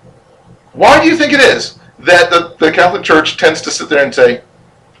 Why do you think it is that the Catholic Church tends to sit there and say,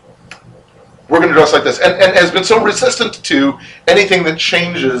 we're going to dress like this, and has been so resistant to anything that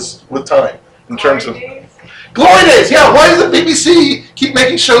changes with time in terms of Glory days? glory days. Yeah, why does the BBC keep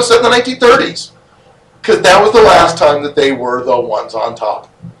making shows set in the 1930s? Because that was the last time that they were the ones on top.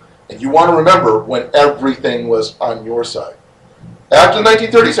 And you want to remember when everything was on your side. After the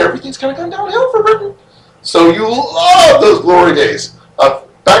 1930s, everything's kind of gone downhill for Britain. So you love those glory days.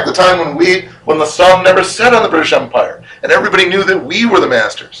 Back the time when the sun never set on the British Empire, and everybody knew that we were the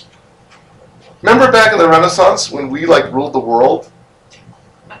masters. Remember back in the Renaissance when we ruled the world?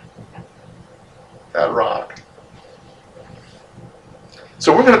 That rocked.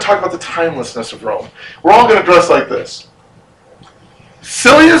 So we're going to talk about the timelessness of Rome. We're all going to dress like this.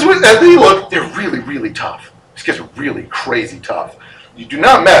 Silly as they look, they're really, really tough. These guys are really crazy tough. You do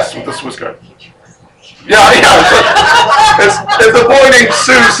not mess with the Swiss Guard. Yeah. It's the boy named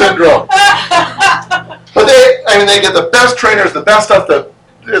Sue syndrome. But they get the best trainers, the best stuff,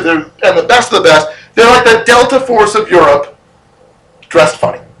 and the best of the best. They're like the Delta Force of Europe, dressed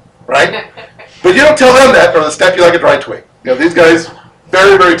funny, right? But you don't tell them that, or they'll step you like a dry twig. These guys,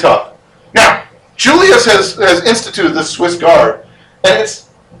 very, very tough. Now, Julius has instituted this Swiss Guard, and it's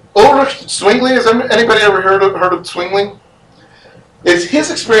Ulrich Zwingli. Has anybody ever heard of Zwingli? It's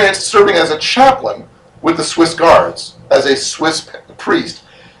his experience serving as a chaplain with the Swiss Guards, as a Swiss priest,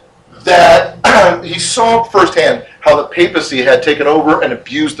 that he saw firsthand how the papacy had taken over and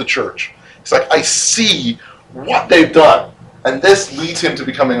abused the church. He's like, I see what they've done, and this leads him to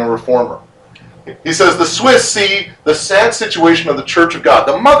becoming a reformer. He says the Swiss see the sad situation of the Church of God,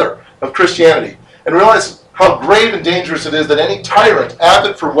 the mother of Christianity, and realize how grave and dangerous it is that any tyrant,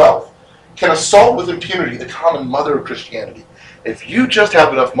 avid for wealth, can assault with impunity the common mother of Christianity. If you just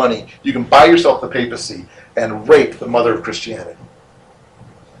have enough money, you can buy yourself the papacy and rape the mother of Christianity.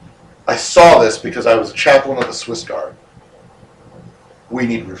 I saw this because I was a chaplain of the Swiss Guard. We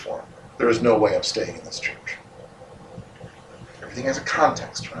need reform. There is no way I'm staying in this church. Everything has a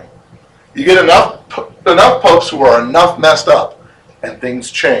context, right? You get enough popes who are enough messed up, and things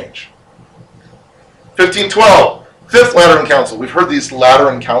change. 1512, Fifth Lateran Council. We've heard these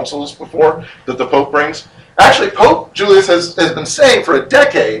Lateran councils before that the Pope brings. Actually, Pope Julius has been saying for a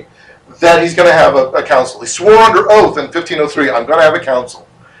decade that he's going to have a council. He swore under oath in 1503, I'm going to have a council.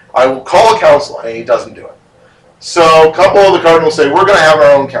 I will call a council, and he doesn't do it. So a couple of the cardinals say, we're going to have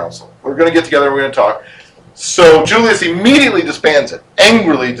our own council. We're going to get together, we're going to talk. So Julius immediately disbands it,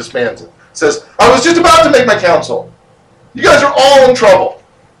 angrily disbands it. Says, I was just about to make my council. You guys are all in trouble.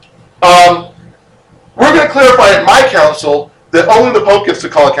 We're going to clarify at my council that only the Pope gets to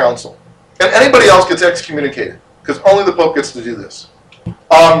call a council. And anybody else gets excommunicated, because only the Pope gets to do this.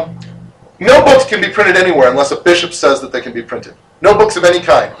 No books can be printed anywhere unless a bishop says that they can be printed. No books of any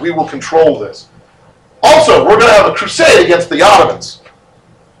kind. We will control this. Also, we're going to have a crusade against the Ottomans,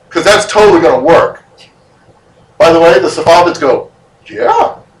 because that's totally going to work. By the way, the Safavids go,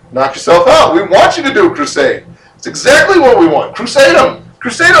 yeah, knock yourself out. We want you to do a crusade. It's exactly what we want. Crusade them.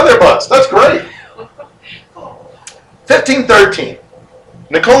 Crusade on their butts. That's great. 1513.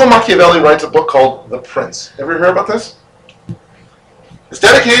 Niccolo Machiavelli writes a book called The Prince. Ever heard about this? It's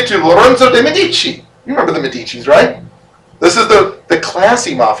dedicated to Lorenzo de' Medici. You remember the Medicis, right? This is the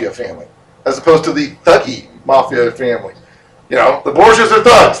classy mafia family, as opposed to the thuggy mafia family. The Borgias are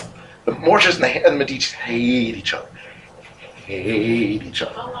thugs. The Borgias and the Medicis hate each other. Hate each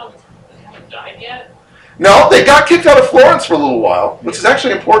other. How long? They haven't died yet? No, they got kicked out of Florence for a little while, which is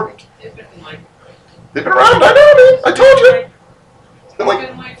actually important. They've been They've been around, I know, man. I told you. It's been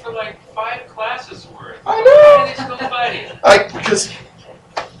like, for 5 classes worth. I know. Why did they still fighting?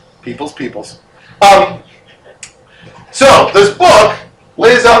 Because peoples. So this book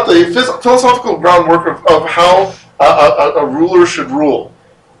lays out the philosophical groundwork of how a ruler should rule.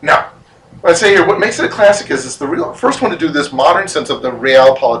 Now, I say here, what makes it a classic is it's the first one to do this modern sense of the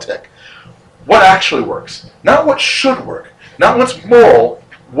realpolitik. What actually works, not what should work, not what's moral.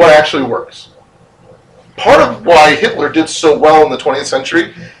 What actually works. Part of why Hitler did so well in the 20th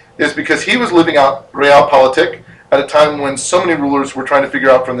century is because he was living out realpolitik at a time when so many rulers were trying to figure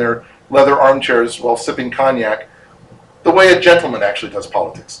out from their leather armchairs while sipping cognac the way a gentleman actually does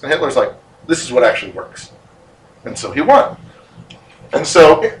politics. And Hitler's like, this is what actually works. And so he won. And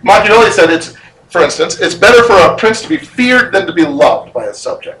so Machiavelli said, for instance, it's better for a prince to be feared than to be loved by his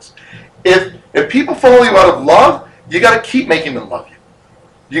subjects. If people follow you out of love, you got to keep making them love you.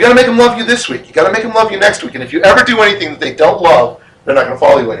 You got to make them love you this week. You got to make them love you next week. And if you ever do anything that they don't love, they're not going to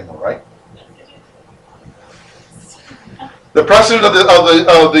follow you anymore, right? The precedent of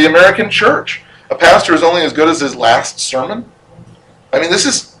the American church. A pastor is only as good as his last sermon. I mean, this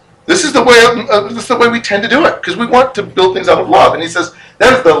is This is the way we tend to do it, because we want to build things out of love. And he says,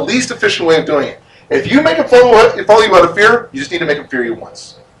 that is the least efficient way of doing it. If you make them follow you out of fear, you just need to make them fear you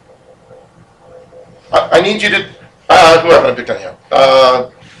once. I need you to, who haven't I picked on you?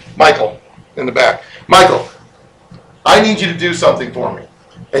 Michael, in the back. Michael, I need you to do something for me.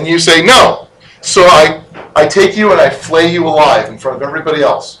 And you say, no. So I take you and I flay you alive in front of everybody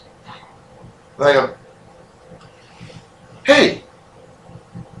else. And I go, hey,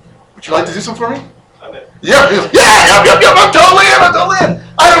 would you like to do something for me? I'm in. Yeah, I'm totally in.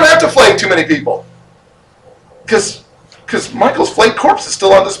 I don't have to flay too many people. Because Michael's flayed corpse is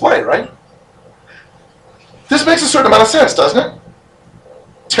still on display, right? This makes a certain amount of sense, doesn't it?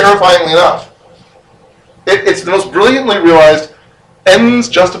 Terrifyingly enough. It's the most brilliantly realized ends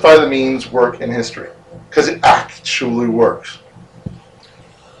justify the means work in history. Because it actually works.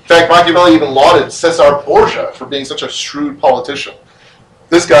 In fact, Machiavelli even lauded Cesar Borgia for being such a shrewd politician.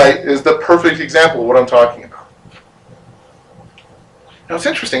 This guy is the perfect example of what I'm talking about. Now, what's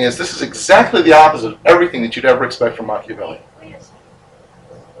interesting is this is exactly the opposite of everything that you'd ever expect from Machiavelli. Wait a second.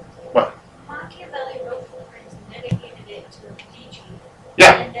 What? Machiavelli wrote Florence and dedicated it to Medici.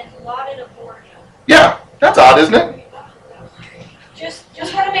 Yeah. And then lauded a Borgia. Yeah, that's odd, isn't it?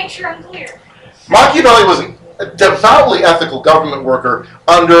 Just want to make sure I'm clear. Machiavelli was a devoutly ethical government worker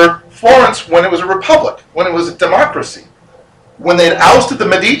under Florence when it was a republic, when it was a democracy. When they had ousted the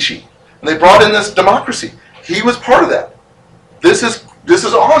Medici and they brought in this democracy, he was part of that. This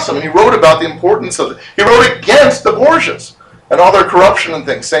is awesome. And he wrote about the importance of it. He wrote against the Borgias and all their corruption and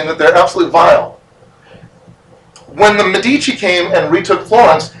things, saying that they're absolutely vile. When the Medici came and retook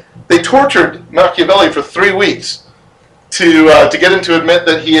Florence, they tortured Machiavelli for 3 weeks to get him to admit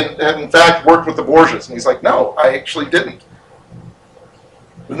that he had in fact worked with the Borgias. And he's like, no, I actually didn't.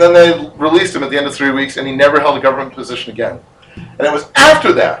 And then they released him at the end of 3 weeks, and he never held a government position again. And it was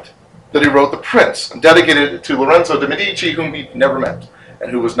after that he wrote The Prince and dedicated it to Lorenzo de' Medici, whom he never met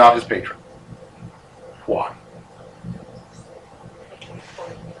and who was not his patron. Why?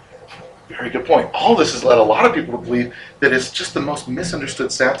 Very good point. All this has led a lot of people to believe that it's just the most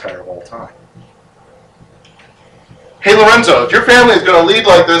misunderstood satire of all time. Hey Lorenzo, if your family is going to lead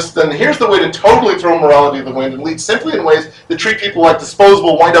like this, then here's the way to totally throw morality to the wind and lead simply in ways that treat people like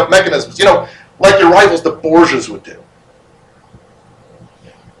disposable wind-up mechanisms. Like your rivals, the Borgias, would do.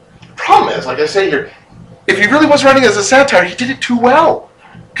 The problem is, like I say here, if he really was writing as a satire, he did it too well.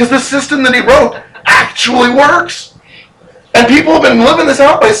 Because the system that he wrote actually works. And people have been living this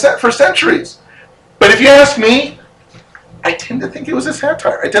out for centuries. But if you ask me, I tend to think it was a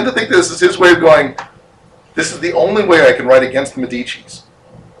satire. I tend to think this is his way of going, this is the only way I can write against the Medicis.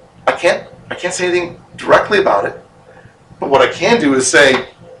 I can't say anything directly about it. But what I can do is say,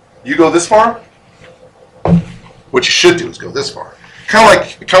 you go this far? What you should do is go this far.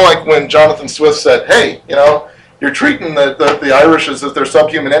 Kind of like when Jonathan Swift said, hey, you're treating the Irish as if they're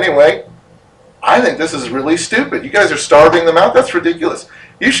subhuman anyway. I think this is really stupid. You guys are starving them out? That's ridiculous.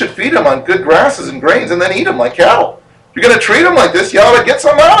 You should feed them on good grasses and grains and then eat them like cattle. If you're going to treat them like this, you ought to get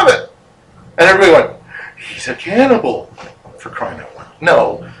something out of it. And everybody went, he's a cannibal, for crying out loud.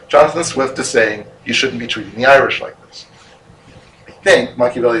 No, Jonathan Swift is saying you shouldn't be treating the Irish like this. I think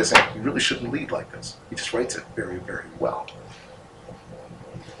Machiavelli is saying you really shouldn't lead like this. He just writes it very, very well.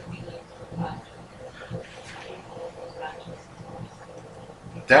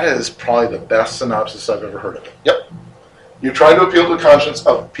 That is probably the best synopsis I've ever heard of it. Yep. You're trying to appeal to the conscience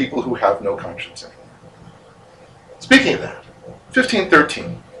of people who have no conscience anymore. Speaking of that,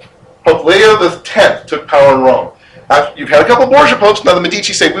 1513, Pope Leo X took power in Rome. You've had a couple of Borgia popes, now the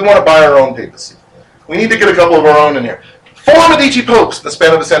Medici say, we want to buy our own papacy. We need to get a couple of our own in here. 4 Medici popes in the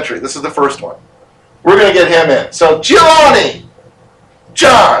span of a century. This is the first one. We're going to get him in. So John,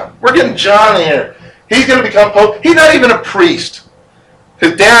 we're getting John in here. He's going to become pope. He's not even a priest.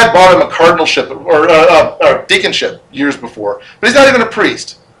 His dad bought him a cardinalship or a deaconship years before, but he's not even a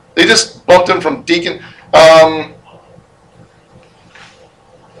priest. They just bumped him from deacon.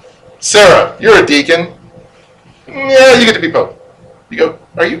 Sarah, you're a deacon. Yeah, you get to be pope. You go,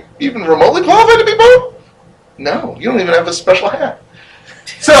 are you even remotely qualified to be pope? No, you don't even have a special hat.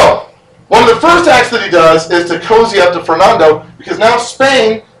 So, one of the first acts that he does is to cozy up to Fernando, because now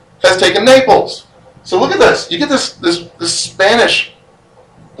Spain has taken Naples. So look at this. You get this Spanish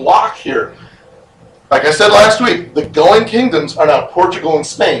block here. Like I said last week, the going kingdoms are now Portugal and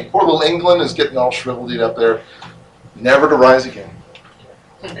Spain. Poor little England is getting all shriveled up there, never to rise again.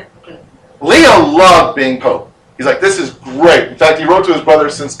 Leo loved being pope. He's like, this is great. In fact, he wrote to his brother,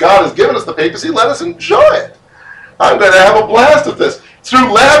 since God has given us the papacy, let us enjoy it. I'm going to have a blast with this.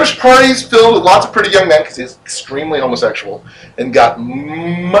 threw lavish parties filled with lots of pretty young men because he's extremely homosexual and got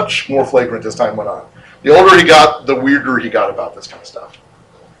much more flagrant as time went on. The older he got, the weirder he got about this kind of stuff.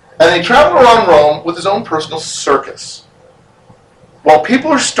 And he traveled around Rome with his own personal circus. While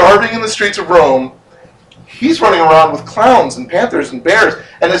people are starving in the streets of Rome, he's running around with clowns and panthers and bears.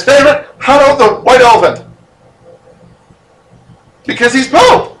 And his favorite, how about the white elephant? Because he's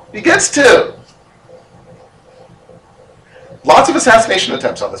Pope. He gets to. Lots of assassination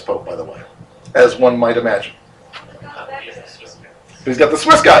attempts on this Pope, by the way, as one might imagine. He's got the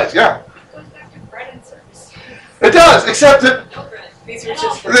Swiss guys, yeah. It goes back to bread and circus. It does, except that No bread. These were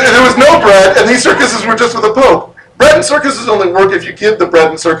just for. there was no bread, and these circuses were just for the Pope. Bread and circuses only work if you give the bread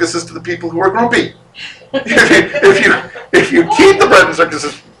and circuses to the people who are grumpy. If you keep the bread and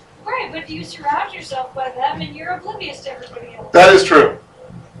circuses, Right, but you surround yourself by them and you're oblivious to everybody else. that is true.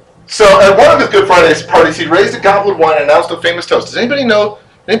 So at one of his Good Friday parties, he raised a goblet of wine and announced a famous toast. Does anybody know?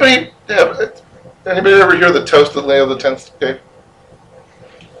 Anybody ever hear the toast that Leo X gave?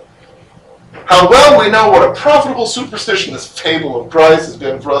 How well we know what a profitable superstition this fable of Christ has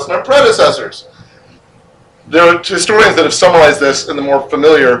been for us and our predecessors. There are historians that have summarized this in the more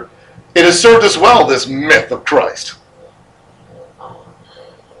familiar. It has served us well, this myth of Christ.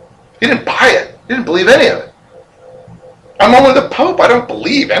 He didn't buy it. He didn't believe any of it. I'm only the Pope. I don't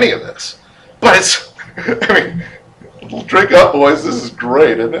believe any of this. But it's, drink up, boys. This is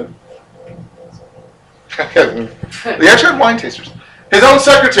great, isn't it? They actually had wine tasters. His own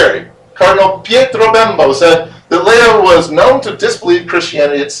secretary, Cardinal Pietro Bembo, said that Leo was known to disbelieve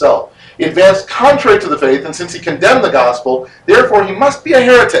Christianity itself. He advanced contrary to the faith, and since he condemned the gospel, therefore he must be a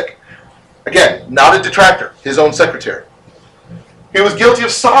heretic. Again, not a detractor, his own secretary. He was guilty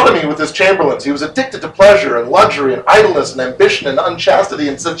of sodomy with his chamberlains. He was addicted to pleasure and luxury and idleness and ambition and unchastity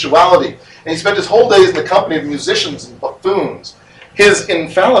and sensuality. And he spent his whole days in the company of musicians and buffoons. His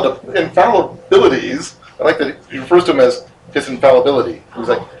infallibilities, I like that he refers to him as his infallibility. He was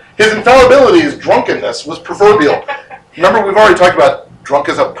like, his infallibilities, drunkenness, was proverbial. Remember, we've already talked about drunk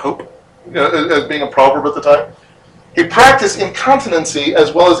as a pope, as being a proverb at the time. He practiced incontinency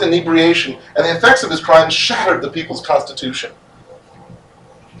as well as inebriation, and the effects of his crimes shattered the people's constitution.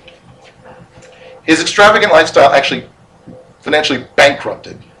 His extravagant lifestyle actually financially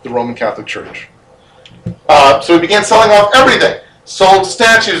bankrupted the Roman Catholic Church. So he began selling off everything. Sold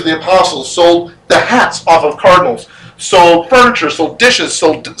statues of the apostles, sold the hats off of cardinals, sold furniture, sold dishes,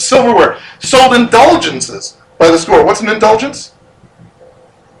 sold silverware, sold indulgences by the score. What's an indulgence?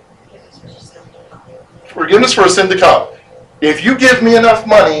 Forgiveness for a sin to come. If you give me enough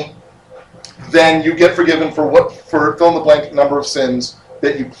money, then you get forgiven for fill in the blank number of sins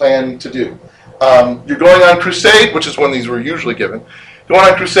that you plan to do. You're going on crusade, which is when these were usually given. Going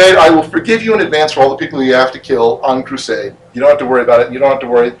on crusade, I will forgive you in advance for all the people you have to kill on crusade. You don't have to worry about it. You don't have to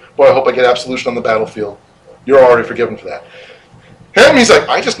worry, boy, I hope I get absolution on the battlefield. You're already forgiven for that. Him, he's like,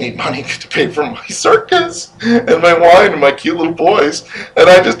 I just need money to pay for my circus and my wine and my cute little boys, and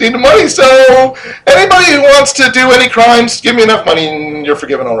I just need the money. So anybody who wants to do any crimes, give me enough money and you're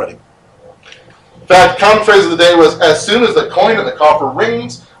forgiven already. In fact, common phrase of the day was, as soon as the coin in the coffer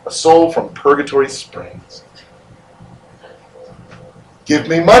rings, a soul from purgatory springs. Give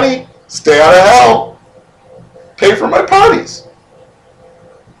me money, stay out of hell, pay for my parties.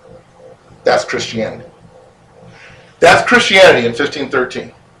 That's Christianity. That's Christianity in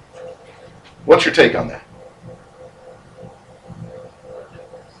 1513. What's your take on that?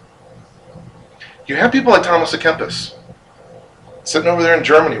 You have people like Thomas à Kempis sitting over there in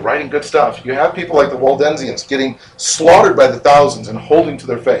Germany writing good stuff. You have people like the Waldensians getting slaughtered by the thousands and holding to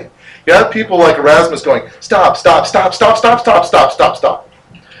their faith. You have people like Erasmus going, stop, stop, stop, stop, stop, stop, stop, stop, stop.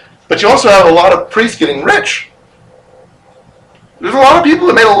 But you also have a lot of priests getting rich. There's a lot of people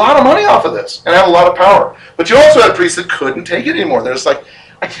that made a lot of money off of this and have a lot of power. But you also have priests that couldn't take it anymore. They're just like,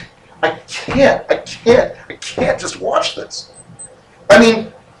 I can't just watch this. I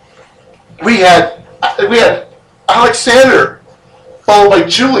mean, we had Alexander, followed by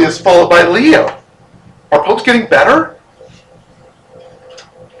Julius, followed by Leo. Are popes getting better?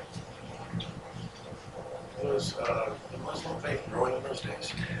 Was the Muslim faith growing in those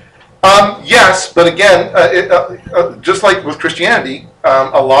days? Yes, but again, just like with Christianity,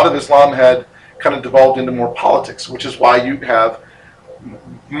 a lot of Islam had kind of devolved into more politics, which is why you have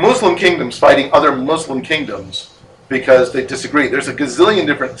Muslim kingdoms fighting other Muslim kingdoms because they disagree. There's a gazillion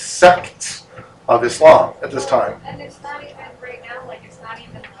different sects of Islam at this time. And it's not even right now, like it's not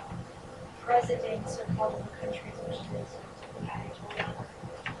even presidents or all of the countries which is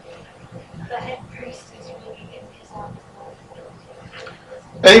the head priest is really in Islam.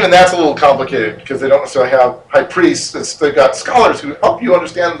 And even that's a little complicated because they don't necessarily have high priests. They've got scholars who help you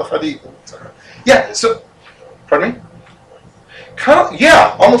understand the hadith, etc. Yeah, so, pardon me?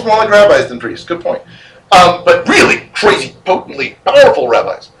 Yeah, almost more like rabbis than priests. Good point. But really crazy, potently powerful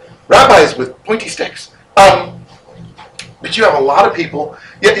rabbis. Rabbis with pointy sticks. But you have a lot of people.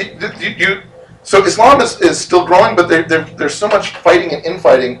 Yeah, so Islam is still growing, but there's so much fighting and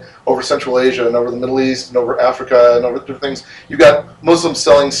infighting over Central Asia and over the Middle East and over Africa and over different things. You've got Muslims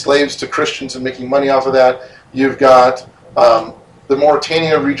selling slaves to Christians and making money off of that. You've got the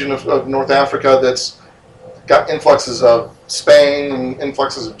Mauritania region of North Africa that's got influxes of Spain and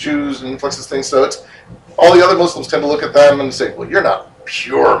influxes of Jews and influxes of things. So it's all the other Muslims tend to look at them and say, well, you're not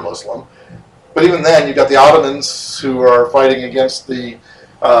pure Muslim. But even then, you've got the Ottomans who are fighting against the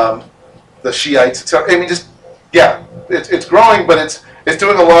Shiites, etc. I mean, it's growing, but it's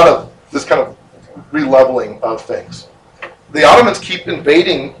doing a lot of this kind of releveling of things. The Ottomans keep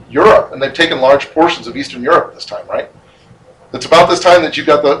invading Europe, and they've taken large portions of Eastern Europe this time, right? It's about this time that you've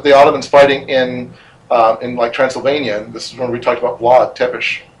got the Ottomans fighting in like Transylvania, and this is when we talked about Vlad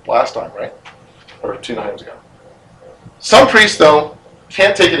Tepes last time, right? Or 2 times ago. Some priests, though,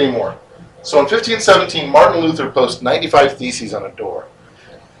 can't take it anymore. So in 1517, Martin Luther posts 95 theses on a door.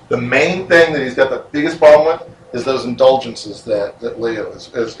 The main thing that he's got the biggest problem with is those indulgences that Leo is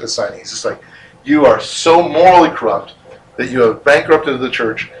signing. He's just like, you are so morally corrupt that you have bankrupted the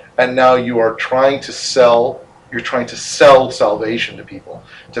church, and now you are trying to sell salvation to people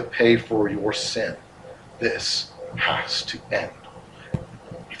to pay for your sin. This has to end.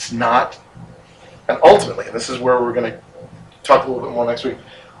 It's not, and ultimately, and this is where we're going to talk a little bit more next week,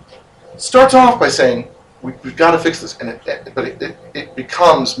 starts off by saying, we've got to fix this, but it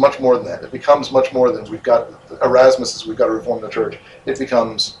becomes much more than that. It becomes much more than we've got Erasmus, we've got to reform the church. It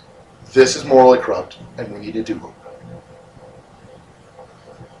becomes, this is morally corrupt, and we need to do it.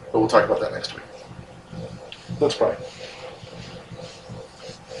 But we'll talk about that next week. Let's pray.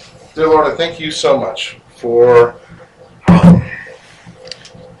 Dear Lord, I thank you so much for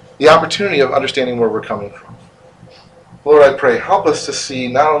the opportunity of understanding where we're coming from. Lord, I pray, help us to see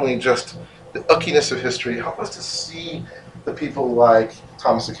not only just the ickiness of history, help us to see the people like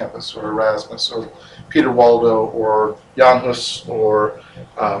Thomas à Kempis or Erasmus or Peter Waldo or Jan Hus or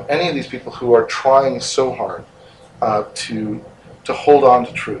any of these people who are trying so hard to hold on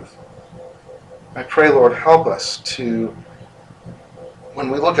to truth. I pray, Lord, help us to, when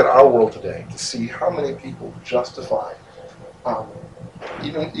we look at our world today, to see how many people justify,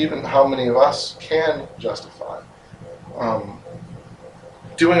 even how many of us can justify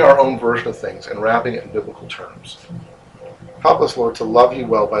doing our own version of things and wrapping it in biblical terms. Help us, Lord, to love you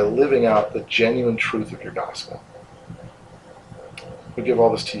well by living out the genuine truth of your gospel. We give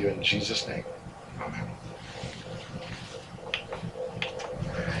all this to you in Jesus' name. Amen.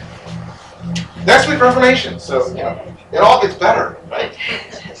 Next week, Reformation. So, it all gets better, right?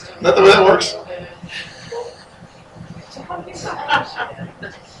 Isn't that the way that works?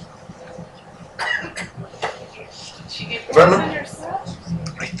 She get If I poison remember- herself?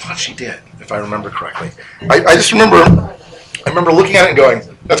 I thought she did, if I remember correctly. I just remember looking at it and going,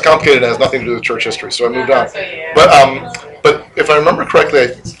 that's complicated, it has nothing to do with church history, so I moved on. So, yeah. But if I remember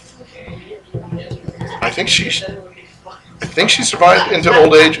correctly, I think she survived into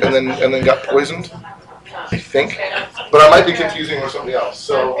old age and then got poisoned. I think, but I might be confusing with somebody else.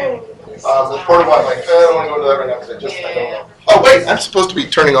 So that's part of why I'm like, I don't want to go into that right now because I don't know. Oh wait, I'm supposed to be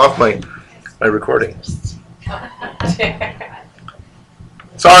turning off my recording.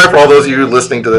 Sorry for all those of you listening to this.